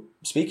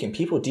speaking,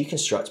 people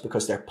deconstruct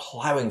because they're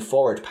plowing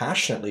forward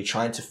passionately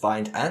trying to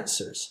find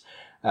answers.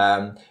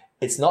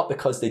 It's not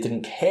because they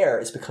didn't care,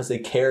 it's because they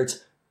cared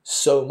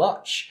so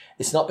much.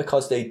 It's not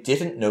because they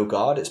didn't know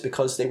God, it's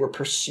because they were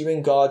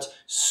pursuing God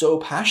so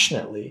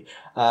passionately.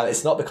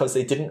 It's not because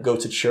they didn't go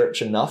to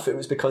church enough, it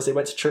was because they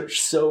went to church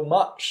so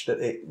much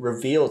that it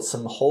revealed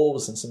some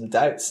holes and some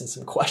doubts and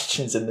some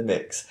questions in the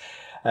mix.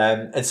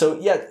 And so,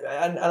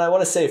 and I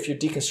want to say, if you're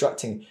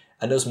deconstructing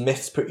and those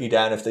myths put you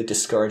down, if they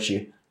discourage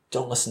you,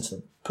 don't listen to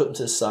them. Put them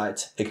to the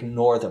side.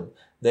 Ignore them.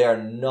 They are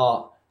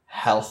not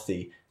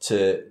healthy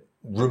to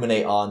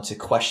ruminate on, to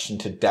question,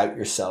 to doubt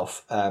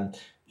yourself.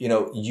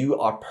 You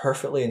are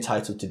perfectly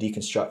entitled to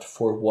deconstruct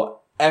for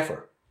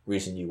whatever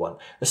reason you want.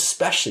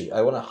 Especially,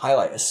 I want to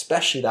highlight,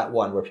 especially that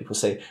one where people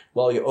say,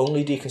 well, you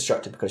only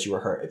deconstructed because you were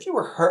hurt. If you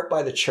were hurt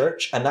by the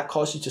church and that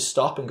caused you to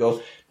stop and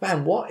go,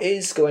 man, what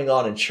is going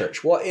on in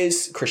church? What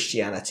is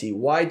Christianity?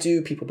 Why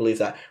do people believe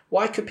that?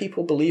 Why could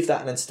people believe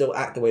that and then still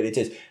act the way they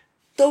did?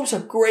 Those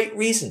are great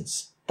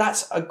reasons.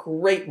 That's a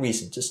great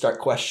reason to start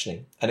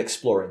questioning and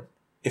exploring.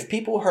 If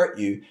people hurt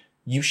you,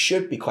 you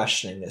should be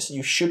questioning this.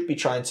 You should be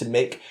trying to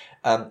make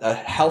a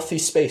healthy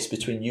space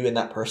between you and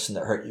that person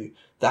that hurt you.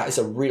 That is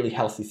a really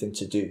healthy thing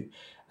to do.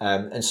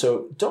 And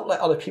so don't let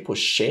other people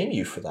shame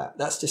you for that.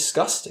 That's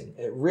disgusting.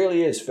 It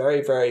really is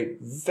very, very,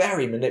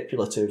 very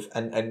manipulative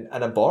and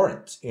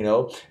abhorrent.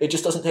 It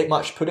just doesn't take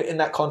much. Put it in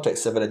that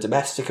context of a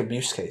domestic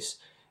abuse case.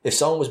 If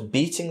someone was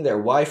beating their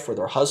wife or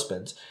their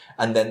husband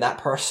and then that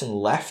person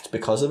left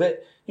because of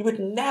it, you would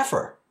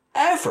never,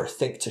 ever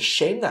think to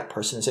shame that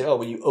person and say, oh,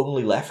 well, you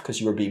only left because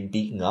you were being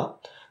beaten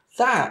up.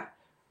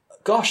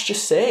 Gosh,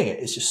 just saying it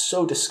is just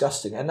so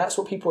disgusting. And that's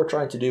what people are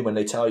trying to do when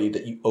they tell you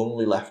that you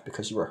only left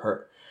because you were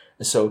hurt.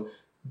 And so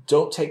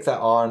don't take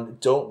that on.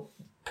 Don't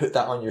put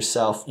that on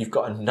yourself. You've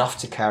got enough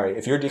to carry.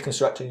 If you're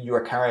deconstructing, you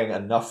are carrying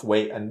enough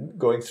weight and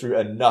going through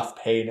enough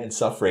pain and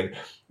suffering.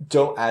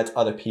 Don't add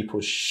other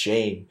people's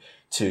shame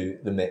to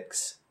the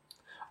mix.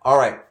 All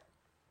right.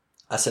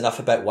 That's enough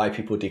about why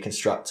people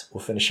deconstruct.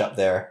 We'll finish up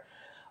there.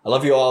 I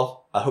love you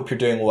all. I hope you're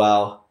doing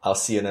well. I'll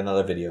see you in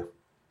another video.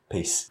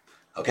 Peace.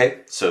 Okay,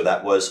 so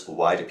that was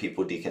Why Do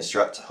People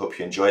Deconstruct? I hope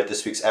you enjoyed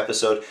this week's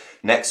episode.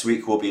 Next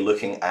week, we'll be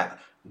looking at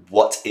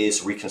what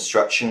is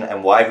Reconstruction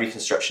and why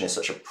Reconstruction is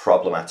such a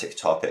problematic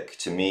topic.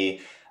 To me,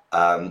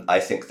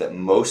 I think that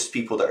most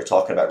people that are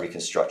talking about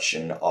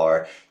Reconstruction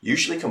are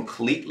usually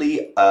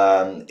completely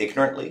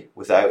ignorantly,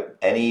 without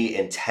any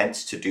intent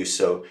to do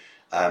so,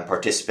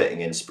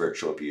 participating in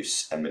spiritual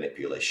abuse and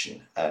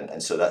manipulation.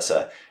 And so that's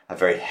a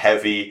very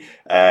heavy,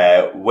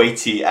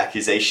 weighty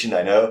accusation,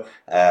 I know,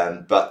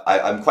 but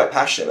I'm quite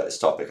passionate about this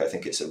topic. I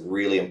think it's a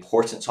really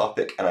important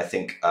topic, and I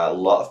think a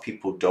lot of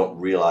people don't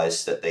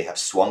realize that they have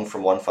swung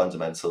from one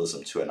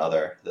fundamentalism to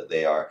another, that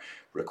they are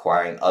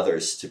requiring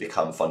others to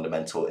become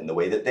fundamental in the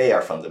way that they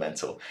are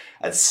fundamental.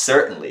 And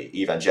certainly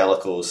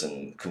evangelicals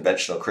and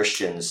conventional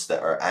Christians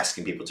that are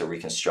asking people to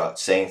reconstruct,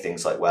 saying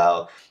things like,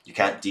 well, you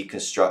can't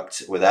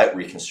deconstruct without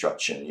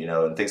Reconstruction,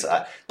 and things like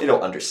that. They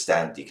don't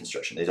understand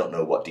deconstruction. They don't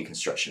know what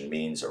deconstruction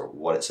means or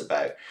what it's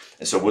about.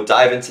 And so we'll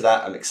dive into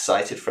that. I'm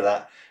excited for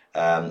that.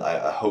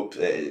 I hope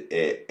that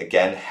it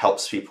again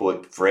helps people,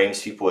 it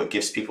frames people, it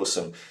gives people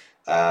some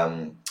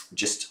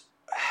just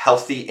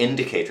healthy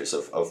indicators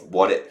of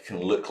what it can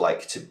look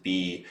like to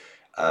be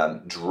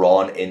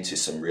drawn into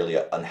some really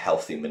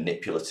unhealthy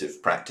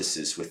manipulative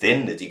practices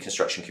within the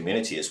deconstruction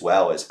community as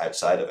well as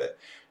outside of it.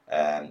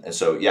 And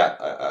so, yeah,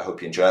 I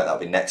hope you enjoy it. That'll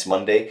be next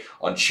Monday.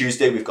 On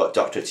Tuesday, we've got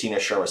Dr. Tina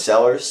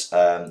Sharma-Sellers,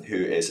 who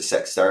is a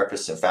sex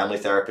therapist and family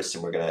therapist,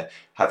 and we're going to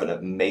have an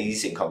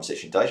amazing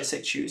conversation. Did I just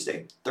say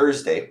Tuesday?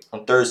 Thursday.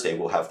 On Thursday,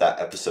 we'll have that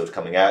episode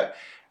coming out.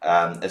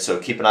 And so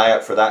keep an eye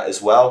out for that as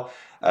well.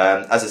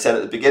 As I said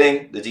at the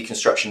beginning, the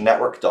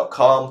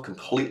deconstructionnetwork.com,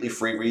 completely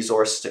free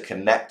resource to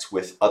connect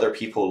with other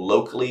people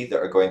locally that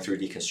are going through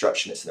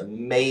deconstruction. It's an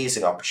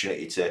amazing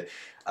opportunity to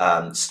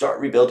start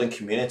rebuilding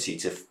community,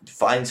 to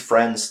find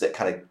friends that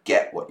kind of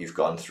get what you've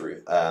gone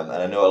through. And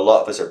I know a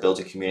lot of us are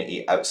building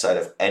community outside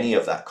of any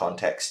of that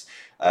context.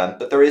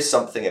 But there is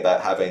something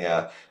about having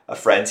a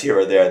friend here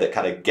or there that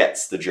kind of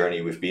gets the journey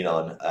we've been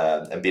on,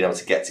 and being able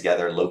to get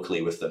together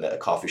locally with them at a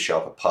coffee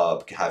shop, a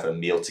pub, have a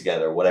meal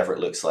together, whatever it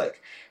looks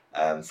like.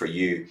 For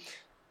you,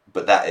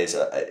 but that is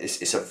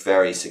it's a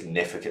very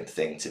significant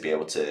thing to be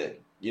able to,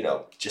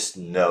 just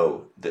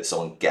know that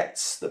someone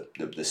gets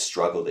the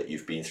struggle that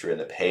you've been through and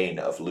the pain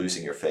of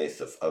losing your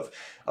faith,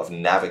 of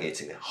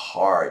navigating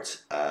hard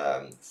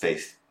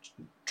faith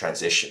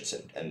transitions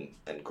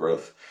and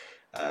growth.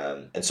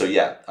 And so,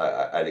 yeah,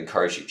 I'd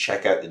encourage you to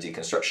check out the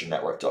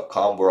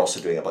deconstructionnetwork.com. We're also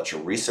doing a bunch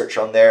of research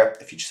on there.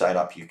 If you sign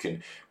up, you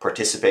can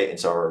participate in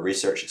some of our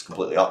research. It's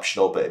completely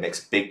optional, but it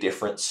makes a big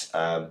difference.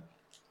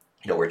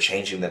 We're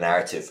changing the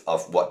narrative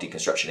of what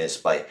deconstruction is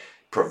by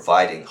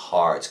providing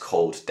hard,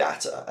 cold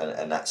data,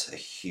 and that's a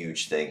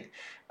huge thing.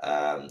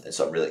 And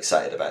so I'm really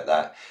excited about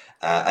that.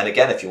 And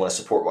again, if you want to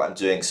support what I'm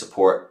doing,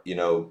 support,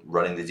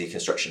 running the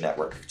Deconstruction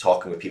Network,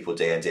 talking with people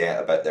day in, day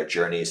out about their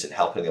journeys and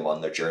helping them on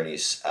their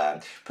journeys,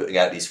 putting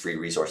out these free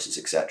resources,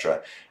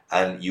 etc.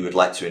 And you would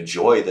like to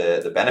enjoy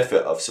the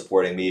benefit of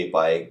supporting me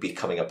by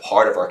becoming a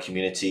part of our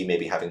community,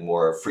 maybe having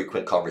more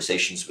frequent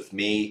conversations with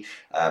me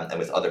and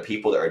with other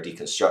people that are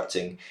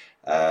deconstructing,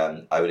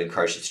 I would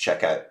encourage you to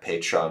check out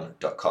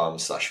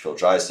patreon.com/Phil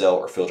Drysdale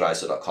or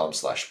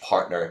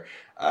phildrysdale.com/partner.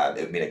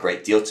 It would mean a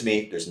great deal to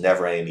me. There's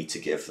never any need to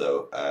give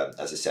though.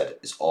 As I said,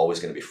 it's always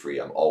going to be free.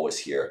 I'm always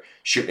here.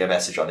 Shoot me a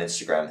message on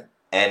Instagram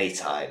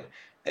anytime.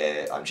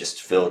 I'm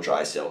just Phil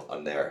Drysdale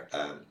on there.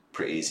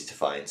 pretty easy to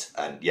find.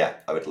 And yeah,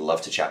 I would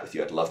love to chat with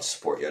you. I'd love to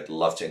support you. I'd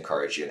love to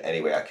encourage you in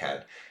any way I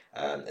can.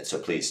 And so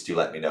please do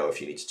let me know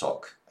if you need to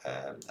talk,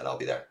 and I'll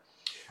be there.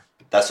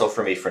 That's all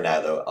for me for now,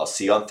 though. I'll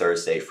see you on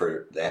Thursday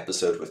for the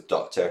episode with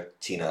Dr.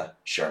 Tina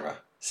Sharma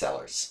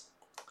Sellers.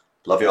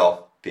 Love you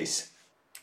all. Peace.